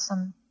do have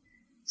some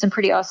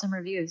pretty awesome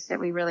reviews that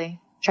we really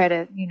try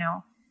to,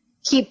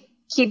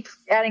 keep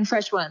adding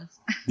fresh ones.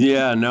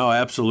 Yeah, no,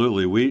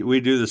 absolutely. We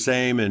do the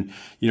same. And,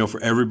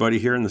 for everybody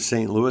here in the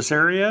St. Louis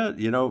area,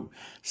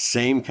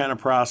 same kind of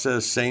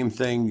process, same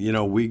thing,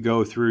 we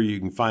go through. You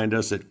can find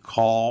us at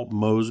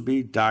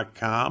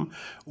callmosby.com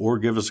or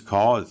give us a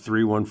call at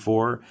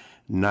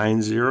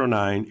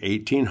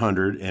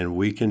 314-909-1800, and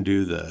we can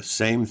do the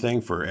same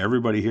thing for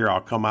everybody here.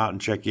 I'll come out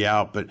and check you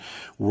out, but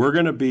we're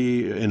going to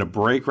be in a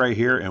break right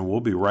here, and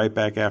we'll be right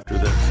back after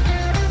this.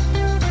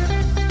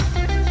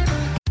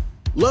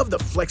 Love the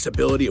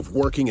flexibility of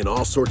working in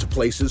all sorts of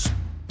places?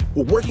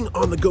 Well, working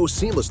on the go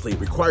seamlessly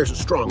requires a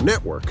strong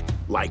network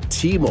like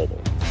T-Mobile.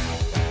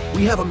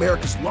 We have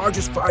America's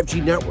largest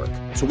 5G network,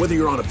 so whether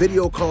you're on a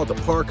video call at the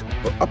park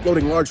or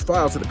uploading large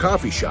files at a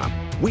coffee shop,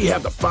 we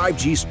have the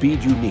 5G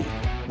speed you need.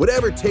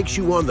 Whatever takes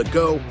you on the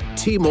go,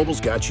 T-Mobile's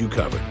got you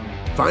covered.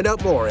 Find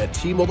out more at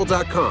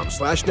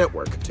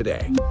T-Mobile.com/network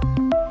today.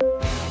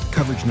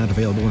 Coverage not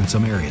available in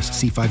some areas.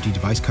 See 5G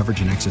device coverage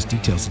and access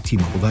details at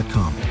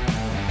T-Mobile.com.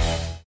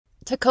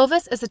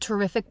 Tecovas is a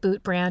terrific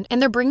boot brand,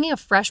 and they're bringing a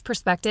fresh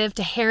perspective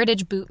to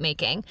heritage boot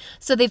making.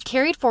 So they've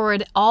carried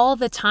forward all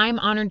the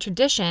time-honored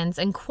traditions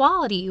and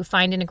quality you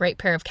find in a great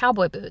pair of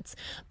cowboy boots,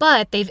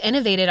 but they've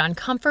innovated on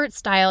comfort,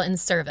 style, and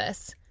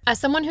service. As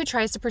someone who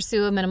tries to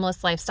pursue a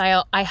minimalist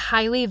lifestyle, I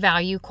highly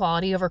value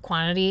quality over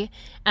quantity,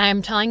 and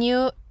I'm telling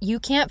you,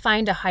 you can't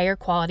find a higher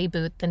quality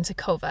boot than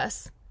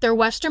Tecovas. Their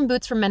Western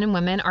boots for men and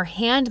women are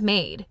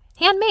handmade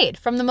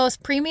from the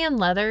most premium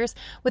leathers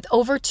with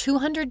over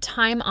 200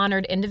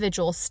 time-honored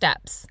individual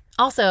steps.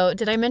 Also,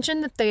 did I mention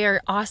that they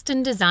are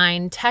Austin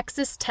designed,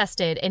 Texas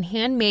tested, and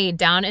handmade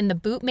down in the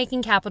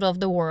boot-making capital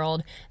of the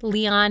world,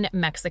 Leon,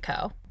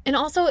 Mexico. And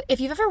also, if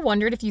you've ever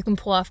wondered if you can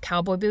pull off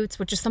cowboy boots,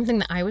 which is something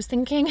that I was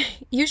thinking,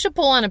 you should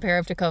pull on a pair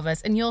of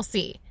Tecovas and you'll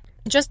see.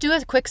 Just do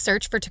a quick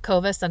search for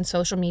Tecovas on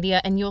social media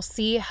and you'll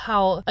see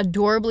how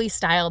adorably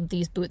styled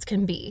these boots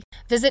can be.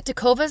 Visit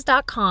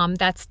tecovas.com,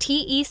 that's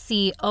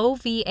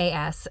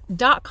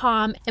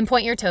TECOVAS.com, and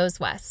point your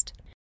toes west.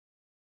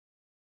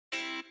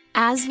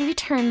 As we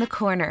turn the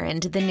corner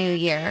into the new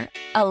year,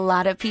 a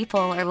lot of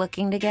people are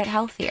looking to get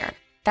healthier.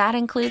 That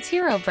includes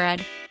Hero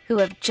Bread, who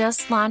have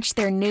just launched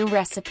their new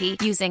recipe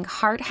using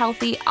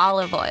heart-healthy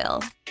olive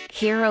oil.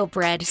 Hero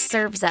Bread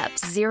serves up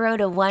 0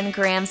 to 1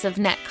 grams of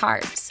net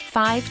carbs,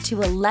 5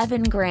 to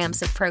 11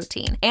 grams of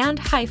protein, and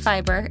high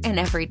fiber in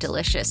every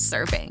delicious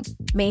serving.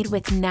 Made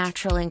with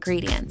natural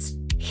ingredients,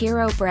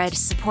 Hero Bread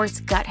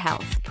supports gut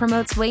health,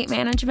 promotes weight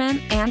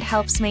management, and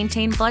helps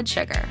maintain blood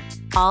sugar.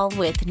 All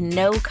with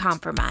no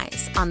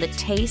compromise on the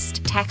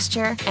taste,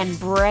 texture, and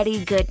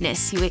bready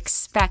goodness you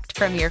expect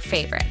from your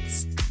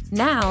favorites.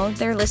 Now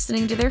they're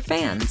listening to their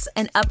fans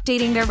and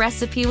updating their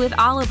recipe with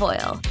olive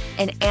oil,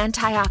 an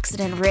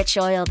antioxidant-rich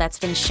oil that's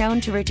been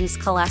shown to reduce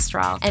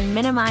cholesterol and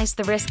minimize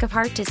the risk of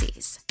heart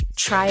disease.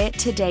 Try it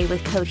today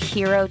with code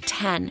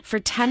HERO10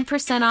 for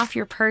 10% off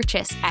your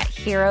purchase at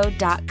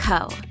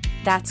hero.co.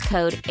 That's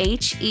code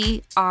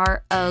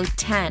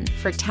HERO10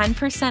 for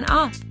 10%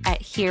 off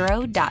at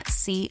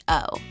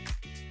hero.co.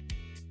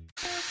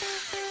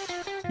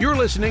 You're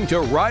listening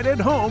to Right at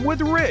Home with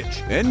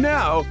Rich. And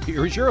now,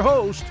 here's your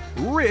host,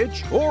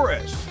 Rich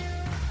Orris.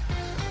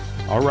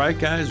 All right,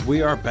 guys,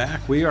 we are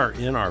back. We are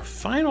in our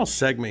final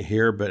segment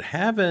here, but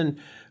having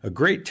a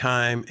great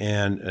time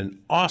and an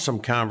awesome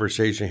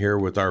conversation here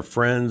with our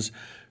friends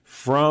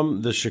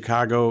from the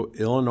Chicago,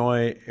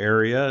 Illinois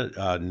area,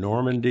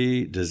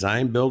 Normandy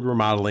Design Build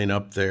Remodeling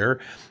up there.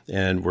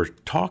 And we're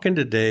talking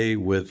today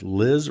with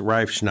Liz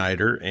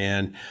Reifschneider,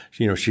 and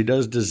she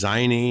does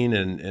designing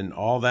and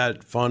all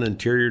that fun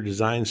interior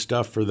design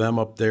stuff for them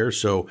up there.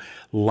 So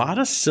a lot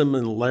of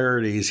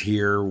similarities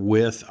here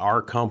with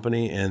our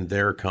company and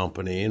their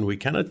company. And we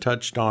kind of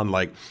touched on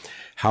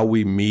how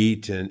we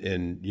meet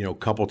and a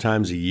couple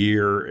times a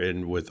year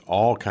and with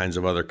all kinds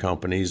of other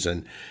companies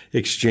and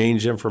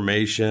exchange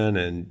information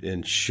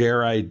and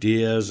share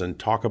ideas and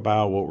talk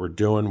about what we're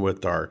doing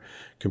with our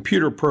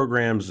computer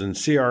programs and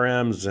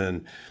CRMs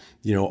and,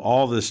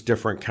 all this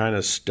different kind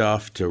of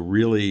stuff to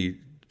really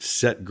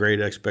set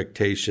great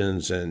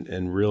expectations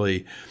and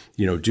really,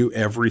 do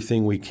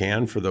everything we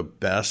can for the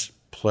best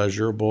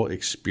pleasurable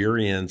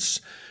experience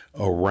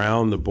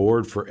around the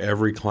board for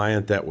every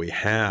client that we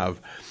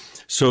have.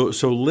 So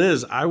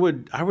Liz, I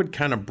would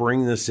kind of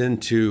bring this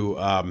into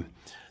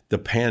the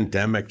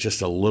pandemic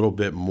just a little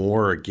bit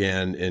more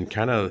again, and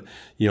kind of,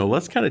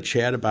 let's kind of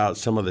chat about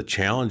some of the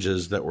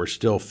challenges that we're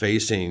still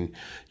facing,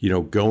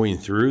 going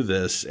through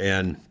this.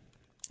 And,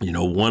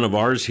 one of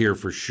ours here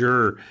for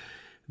sure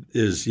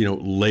is,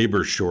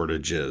 labor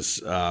shortages.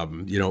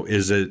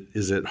 Is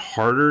it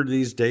harder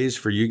these days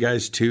for you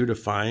guys too to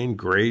find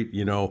great,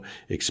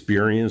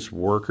 experienced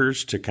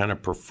workers to kind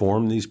of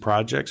perform these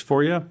projects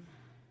for you?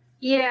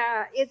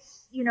 Yeah,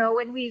 it's,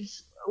 when we've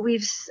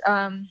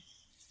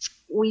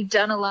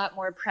done a lot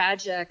more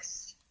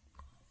projects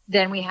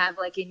than we have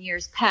like in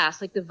years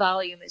past. Like the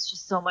volume is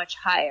just so much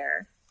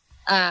higher.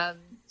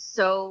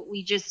 So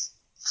we just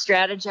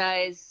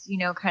strategize,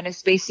 kind of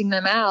spacing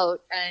them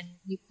out, and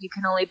you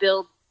can only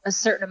build a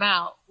certain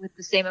amount with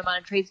the same amount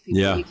of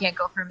tradespeople. Yeah. You can't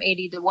go from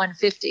 80 to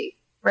 150,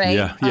 right?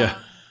 Yeah.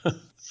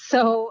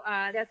 So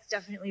that's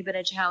definitely been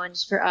a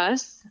challenge for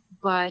us,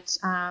 but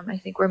I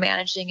think we're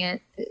managing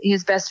it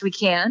as best we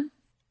can.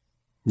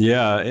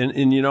 Yeah.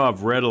 And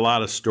I've read a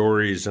lot of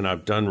stories and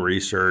I've done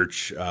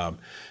research.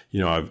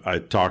 I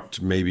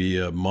talked maybe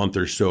a month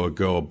or so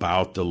ago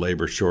about the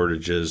labor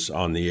shortages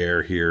on the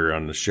air here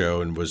on the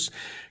show, and was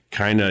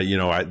kind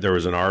of, there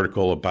was an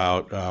article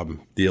about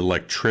the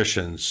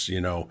electricians,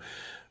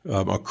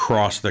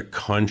 across the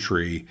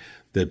country,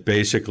 that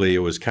basically it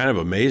was kind of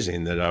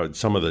amazing that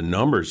some of the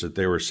numbers that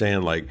they were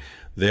saying, like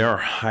they are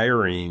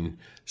hiring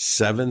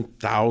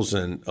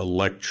 7,000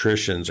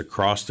 electricians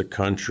across the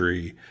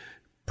country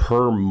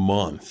per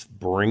month,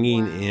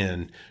 bringing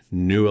in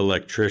new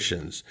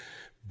electricians.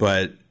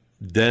 But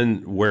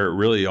then where it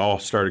really all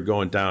started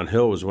going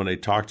downhill was when they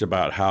talked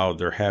about how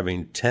they're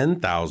having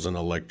 10,000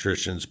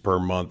 electricians per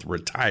month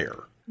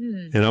retire.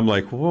 And I'm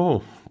like,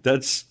 whoa,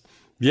 that's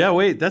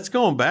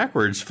going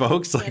backwards,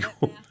 folks. Like,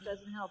 that math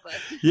doesn't help us.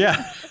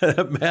 Yeah,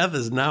 that math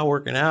is not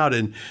working out.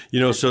 And,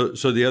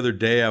 so the other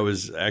day I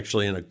was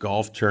actually in a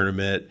golf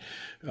tournament,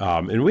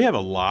 and we have a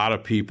lot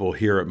of people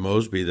here at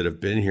Mosby that have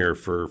been here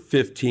for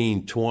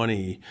 15,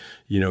 20,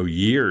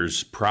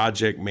 years,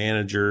 project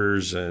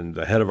managers and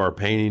the head of our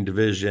painting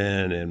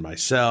division and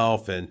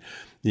myself. And,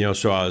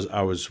 so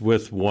I was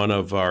with one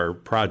of our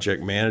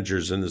project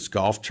managers in this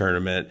golf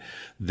tournament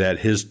that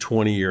his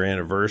 20-year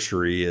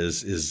anniversary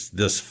is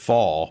this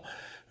fall.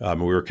 We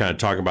were kind of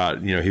talking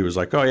about, he was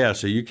like, oh yeah,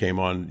 so you came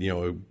on,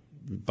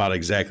 about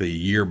exactly a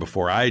year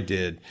before I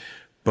did,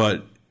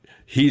 but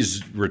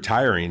he's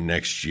retiring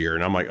next year.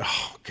 And I'm like,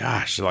 oh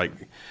gosh, like,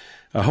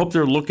 I hope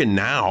they're looking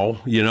now,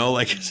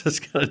 like it's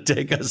going to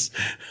take us,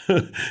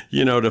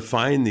 to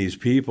find these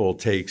people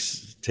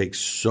takes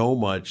so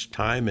much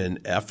time and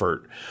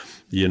effort,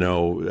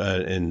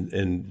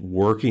 and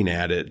working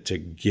at it to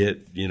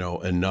get,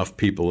 enough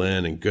people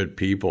in and good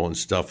people and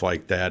stuff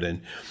like that.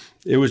 And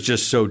it was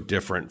just so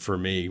different for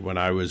me when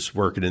I was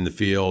working in the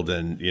field,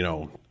 and,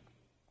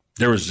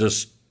 there was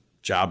just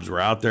jobs were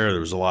out there.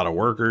 There was a lot of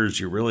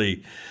workers.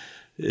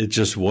 It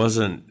just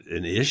wasn't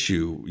an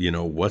issue,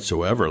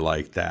 whatsoever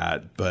like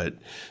that. But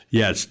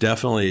yeah, it's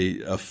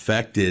definitely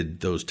affected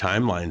those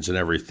timelines and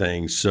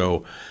everything.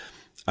 So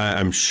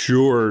I'm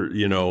sure,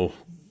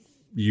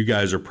 you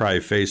guys are probably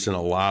facing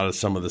a lot of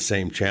some of the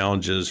same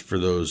challenges for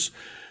those,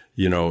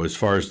 as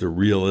far as the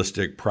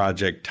realistic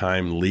project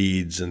time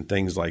leads and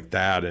things like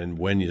that. And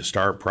when you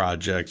start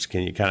projects,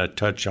 can you kind of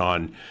touch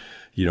on,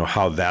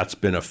 how that's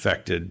been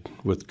affected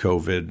with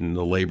COVID and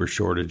the labor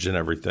shortage and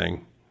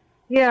everything?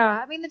 Yeah,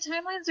 I mean, the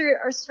timelines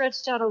are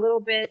stretched out a little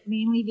bit,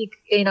 mainly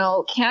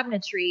because,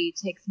 cabinetry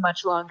takes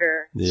much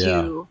longer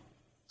to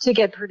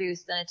get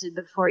produced than it did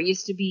before. It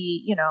used to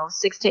be,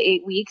 6 to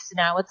 8 weeks.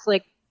 Now it's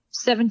like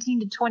 17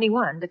 to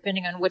 21,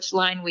 depending on which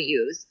line we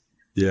use.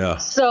 Yeah.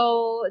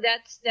 So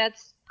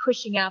that's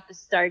pushing out the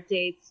start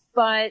dates,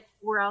 but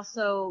we're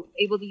also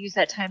able to use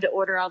that time to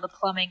order all the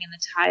plumbing and the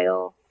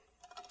tile,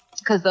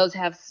 because those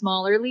have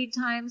smaller lead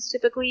times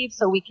typically,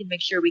 so we can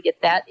make sure we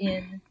get that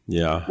in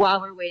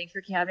while we're waiting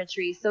for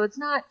cabinetry. So it's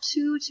not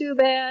too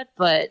bad,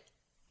 but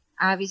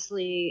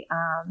obviously,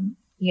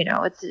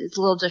 it's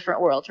a little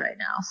different world right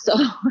now. So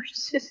we're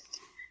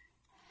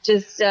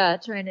just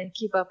trying to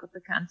keep up with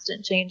the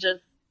constant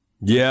changes.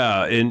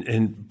 Yeah,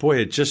 and boy,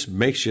 it just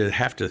makes you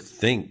have to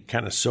think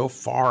kind of so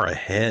far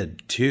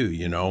ahead too,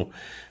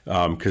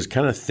 because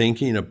kind of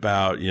thinking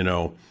about,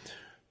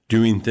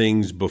 doing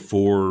things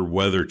before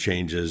weather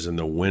changes in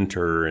the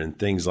winter and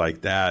things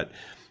like that,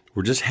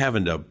 we're just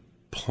having to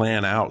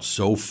plan out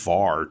so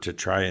far to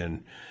try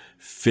and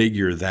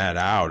figure that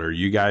out. Are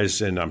you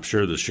guys, and I'm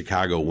sure the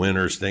Chicago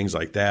winters, things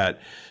like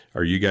that,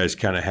 are you guys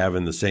kind of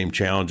having the same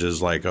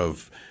challenges like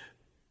of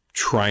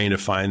trying to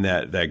find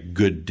that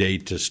good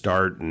date to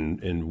start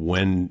and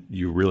when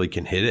you really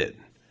can hit it?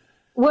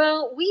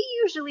 Well, we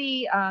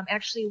usually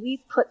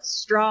we put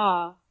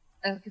straw.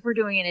 If we're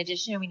doing an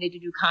addition, we need to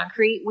do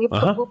concrete.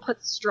 We'll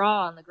put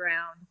straw on the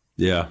ground.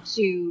 Yeah.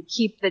 To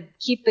keep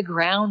the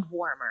ground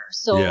warmer.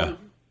 So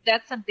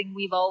that's something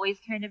we've always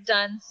kind of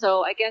done.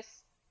 So I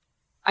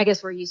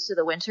guess we're used to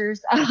the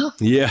winters.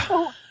 Yeah.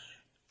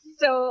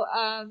 So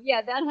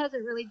that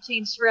hasn't really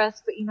changed for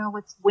us. But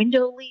what's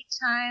window lead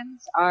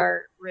times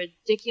are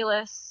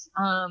ridiculous.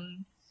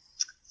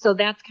 So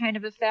that's kind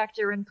of a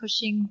factor in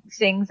pushing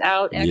things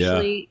out,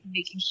 actually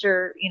making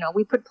sure,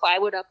 we put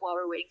plywood up while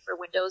we're waiting for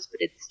windows,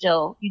 but it's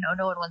still,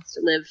 no one wants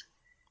to live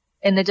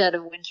in the dead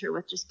of winter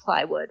with just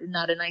plywood and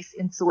not a nice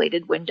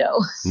insulated window.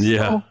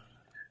 Yeah.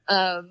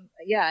 So,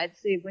 I'd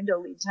say window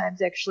lead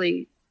times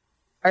actually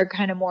are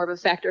kind of more of a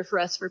factor for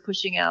us for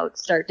pushing out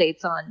start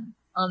dates on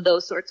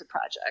those sorts of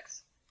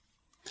projects.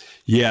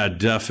 Yeah,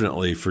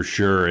 definitely, for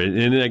sure.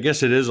 And I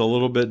guess it is a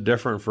little bit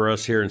different for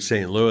us here in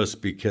St. Louis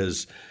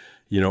because,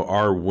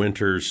 our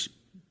winter's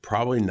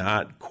probably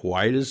not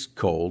quite as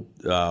cold,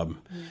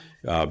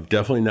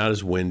 definitely not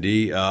as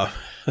windy,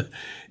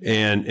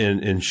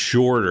 and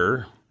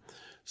shorter.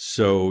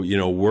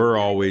 So, we're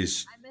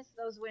always... I miss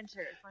those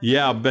winters.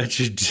 Yeah, I'll bet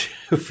you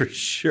do, for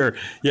sure.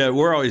 Yeah,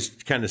 we're always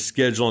kind of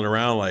scheduling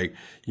around like,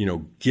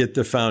 get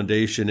the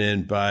foundation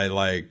in by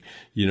like,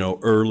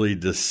 early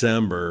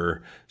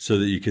December so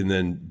that you can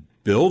then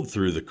build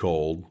through the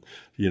cold,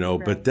 right.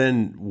 But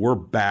then we're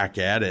back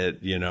at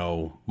it,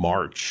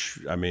 March.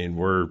 I mean,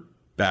 we're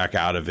back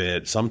out of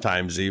it.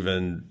 Sometimes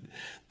even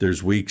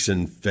there's weeks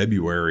in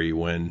February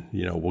when,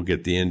 we'll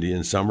get the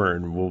Indian summer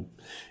and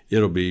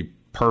it'll be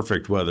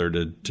perfect weather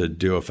to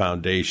do a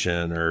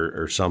foundation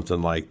or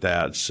something like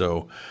that.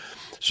 So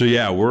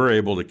yeah, we're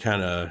able to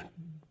kind of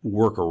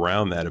work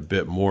around that a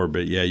bit more.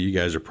 But yeah, you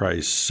guys are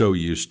probably so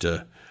used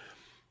to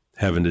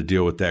having to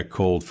deal with that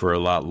cold for a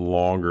lot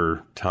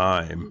longer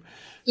time.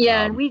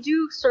 Yeah, and we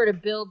do sort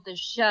of build the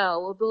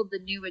shell. We'll build the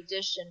new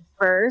addition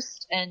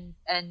first and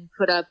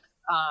put up,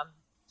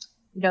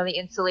 the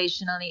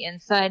insulation on the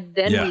inside.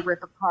 Then we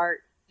rip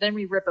apart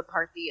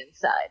the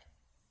inside.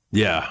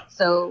 Yeah.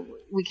 So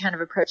we kind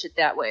of approach it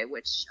that way,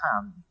 which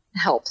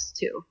helps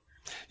too.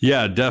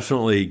 Yeah,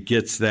 definitely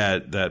gets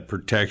that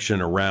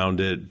protection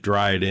around it,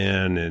 dried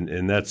in,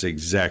 and that's the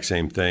exact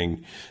same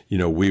thing,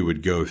 we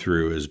would go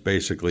through is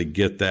basically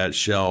get that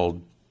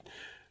shell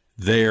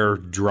there,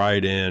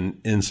 dried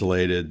in,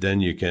 insulated, then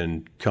you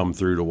can come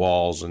through the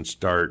walls and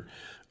start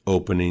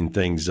opening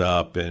things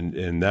up.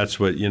 And that's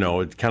what,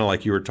 it's kind of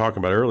like you were talking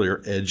about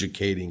earlier,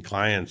 educating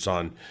clients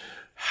on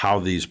how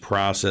these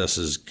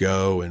processes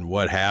go and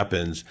what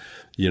happens.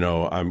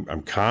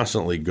 I'm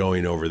constantly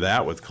going over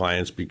that with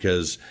clients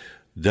because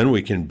then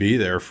we can be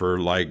there for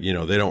like,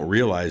 they don't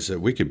realize that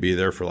we could be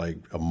there for like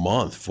a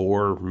month,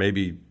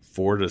 maybe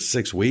 4 to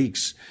 6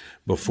 weeks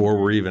before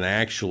we're even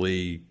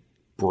actually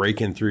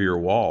breaking through your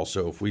wall.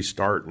 So if we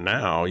start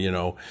now,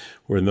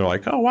 when they're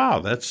like, oh,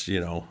 wow, that's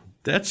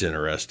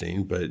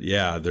interesting. But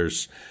yeah,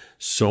 there's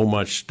so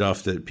much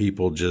stuff that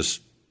people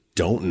just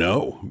don't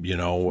know,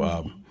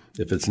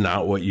 if it's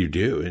not what you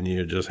do and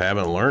you just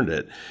haven't learned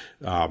it.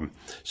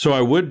 So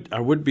I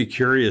would be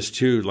curious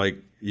too, like,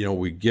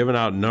 we've given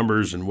out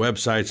numbers and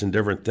websites and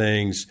different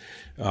things,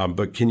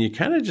 but can you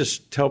kind of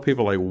just tell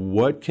people like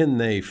what can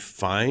they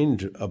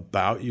find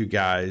about you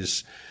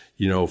guys,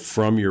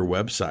 from your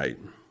website?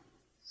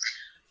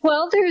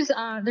 Well, there's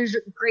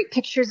great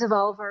pictures of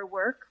all of our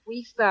work.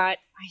 We've got,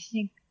 I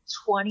think,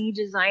 20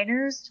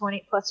 designers,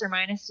 20 plus or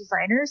minus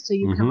designers. So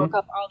you can look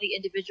up all the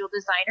individual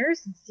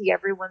designers and see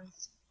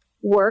everyone's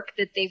work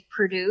that they've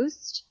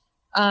produced.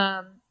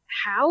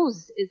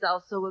 Houzz is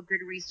also a good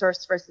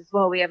resource for us as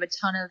well. We have a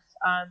ton of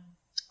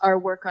our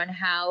work on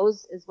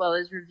Houzz as well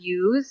as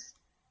reviews.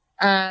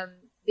 But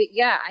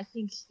yeah, I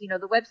think,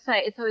 the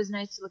website, it's always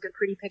nice to look at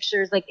pretty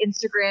pictures. Like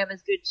Instagram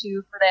is good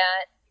too for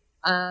that.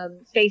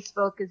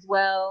 Facebook as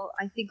well.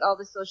 I think all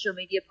the social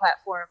media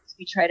platforms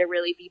we try to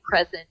really be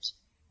present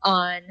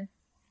on.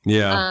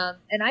 Yeah.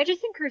 And I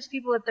just encourage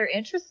people, if they're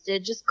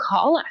interested, just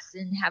call us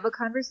and have a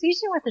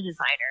conversation with a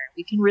designer.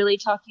 We can really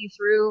talk you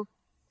through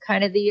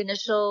kind of the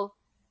initial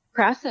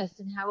process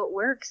and how it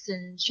works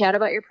and chat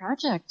about your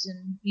project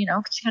and,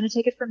 kind of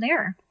take it from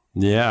there.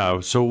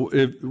 Yeah. So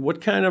what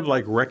kind of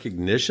like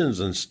recognitions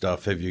and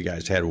stuff have you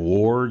guys had,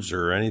 awards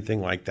or anything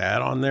like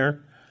that on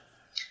there?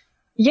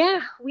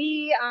 Yeah,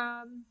 we,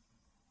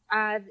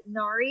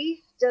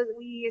 NARI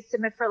we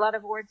submit for a lot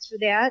of awards for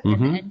that,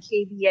 and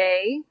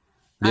NKBA.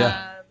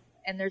 Yeah.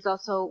 And there's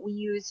also, we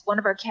use one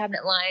of our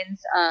cabinet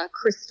lines,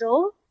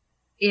 Crystal.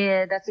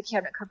 That's a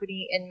cabinet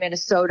company in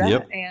Minnesota.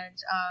 Yep. And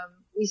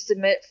we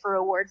submit for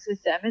awards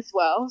with them as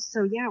well.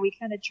 So yeah, we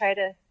kind of try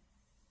to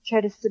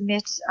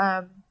submit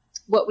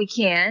what we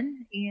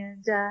can.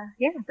 And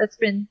yeah, that's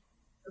been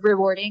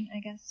rewarding,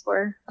 I guess,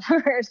 for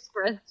us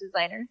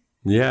designers.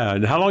 Yeah.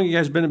 And how long have you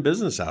guys been in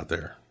business out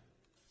there?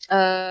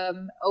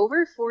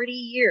 Over 40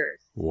 years.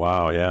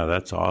 Wow. Yeah,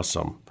 that's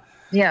awesome.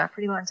 Yeah,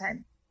 pretty long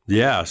time.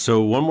 Yeah.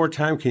 So one more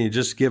time, can you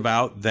just give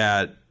out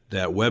that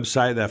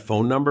website, that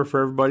phone number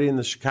for everybody in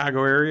the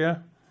Chicago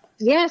area?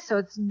 Yeah. So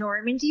it's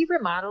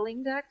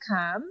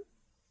normandyremodeling.com.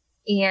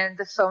 And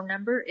the phone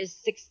number is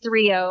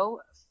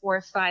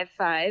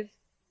 630-455-5600.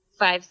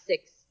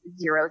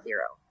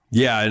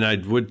 Yeah, and I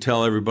would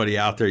tell everybody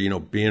out there,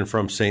 being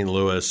from St.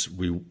 Louis,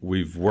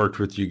 we've worked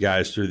with you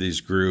guys through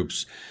these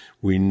groups.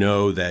 We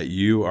know that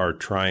you are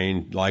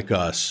trying, like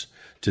us,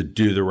 to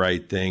do the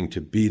right thing,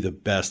 to be the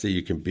best that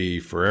you can be,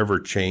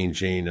 forever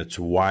changing. It's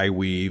why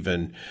we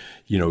even,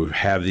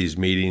 have these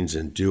meetings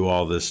and do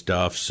all this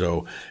stuff.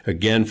 So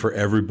again, for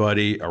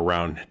everybody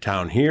around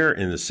town here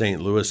in the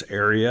St. Louis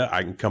area,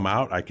 I can come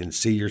out, I can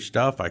see your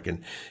stuff, I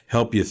can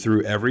help you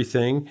through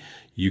everything.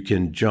 You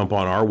can jump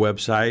on our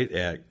website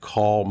at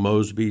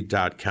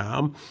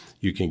callmosby.com.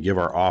 You can give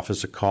our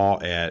office a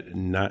call at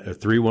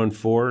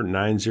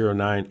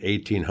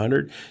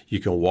 314-909-1800.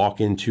 You can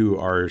walk into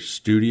our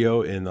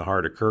studio in the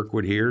heart of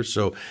Kirkwood here.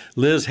 So,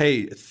 Liz,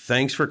 hey,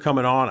 thanks for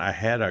coming on. I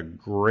had a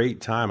great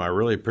time. I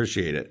really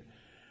appreciate it.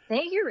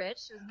 Thank you,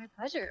 Rich. It was my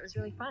pleasure. It was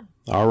really fun.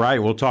 All right.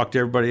 We'll talk to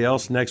everybody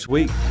else next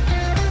week.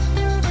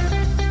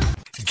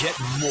 Get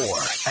more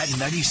at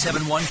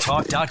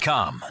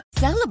 971talk.com.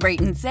 Celebrate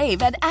and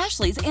save at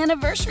Ashley's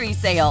Anniversary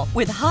Sale.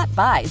 With Hot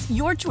Buys,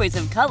 your choice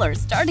of colors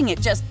starting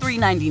at just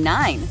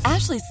 $3.99.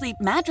 Ashley Sleep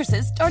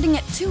mattresses starting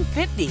at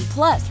 $2.50.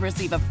 Plus,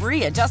 receive a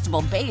free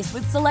adjustable base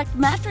with select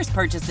mattress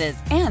purchases.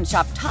 And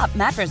shop top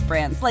mattress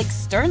brands like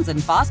Stearns &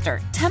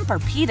 Foster,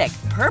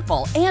 Tempur-Pedic,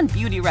 Purple, and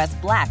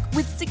Beautyrest Black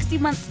with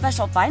 60-month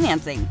special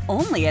financing.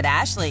 Only at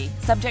Ashley.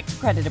 Subject to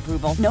credit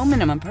approval. No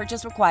minimum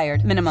purchase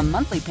required. Minimum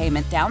monthly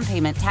payment, down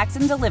payment, tax,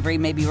 and delivery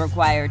may be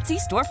required. See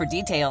store for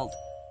details.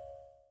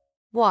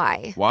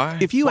 Why? Why?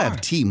 If you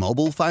have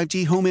T-Mobile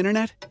 5G home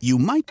internet, you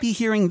might be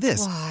hearing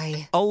this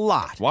Why? a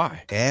lot.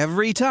 Why?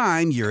 Every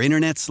time your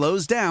internet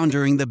slows down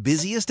during the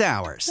busiest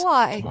hours.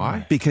 Why?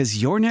 Why?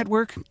 Because your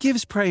network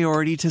gives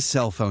priority to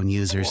cell phone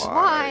users.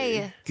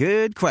 Why?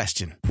 Good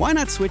question. Why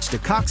not switch to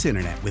Cox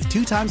Internet with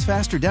 2 times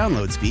faster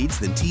download speeds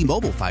than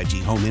T-Mobile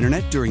 5G home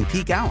internet during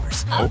peak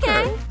hours?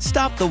 Okay.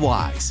 Stop the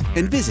whys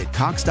and visit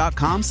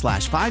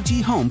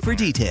cox.com/5G home for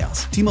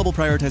details. T-Mobile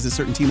prioritizes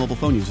certain T-Mobile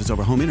phone users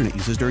over home internet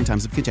users during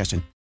times of congestion.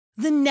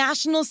 The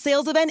national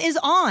sales event is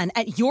on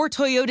at your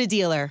Toyota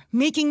dealer,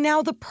 making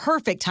now the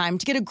perfect time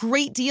to get a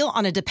great deal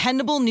on a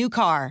dependable new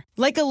car.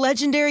 Like a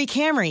legendary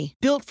Camry,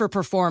 built for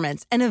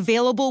performance and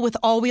available with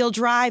all-wheel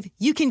drive,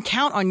 you can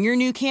count on your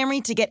new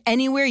Camry to get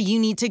anywhere you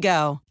need to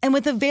go. And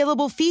with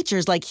available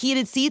features like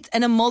heated seats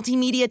and a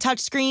multimedia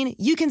touchscreen,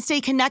 you can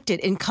stay connected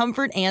in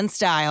comfort and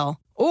style.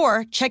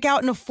 Or check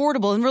out an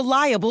affordable and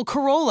reliable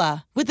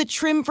Corolla with a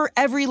trim for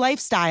every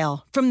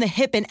lifestyle. From the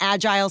hip and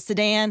agile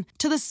sedan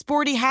to the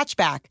sporty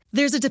hatchback,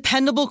 there's a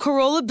dependable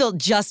Corolla built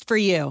just for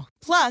you.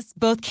 Plus,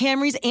 both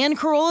Camrys and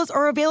Corollas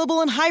are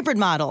available in hybrid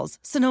models.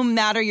 So no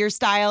matter your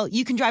style,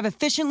 you can drive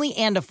efficiently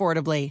and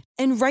affordably.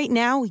 And right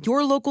now,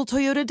 your local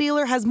Toyota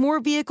dealer has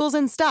more vehicles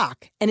in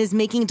stock and is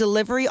making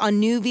delivery on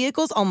new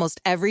vehicles almost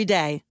every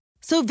day.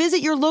 So visit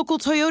your local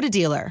Toyota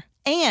dealer.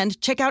 And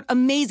check out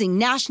amazing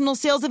national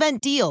sales event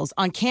deals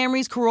on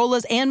Camrys,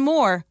 Corollas, and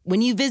more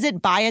when you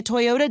visit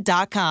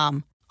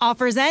buyatoyota.com.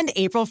 Offers end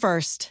April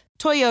 1st.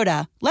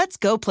 Toyota, let's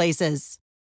go places.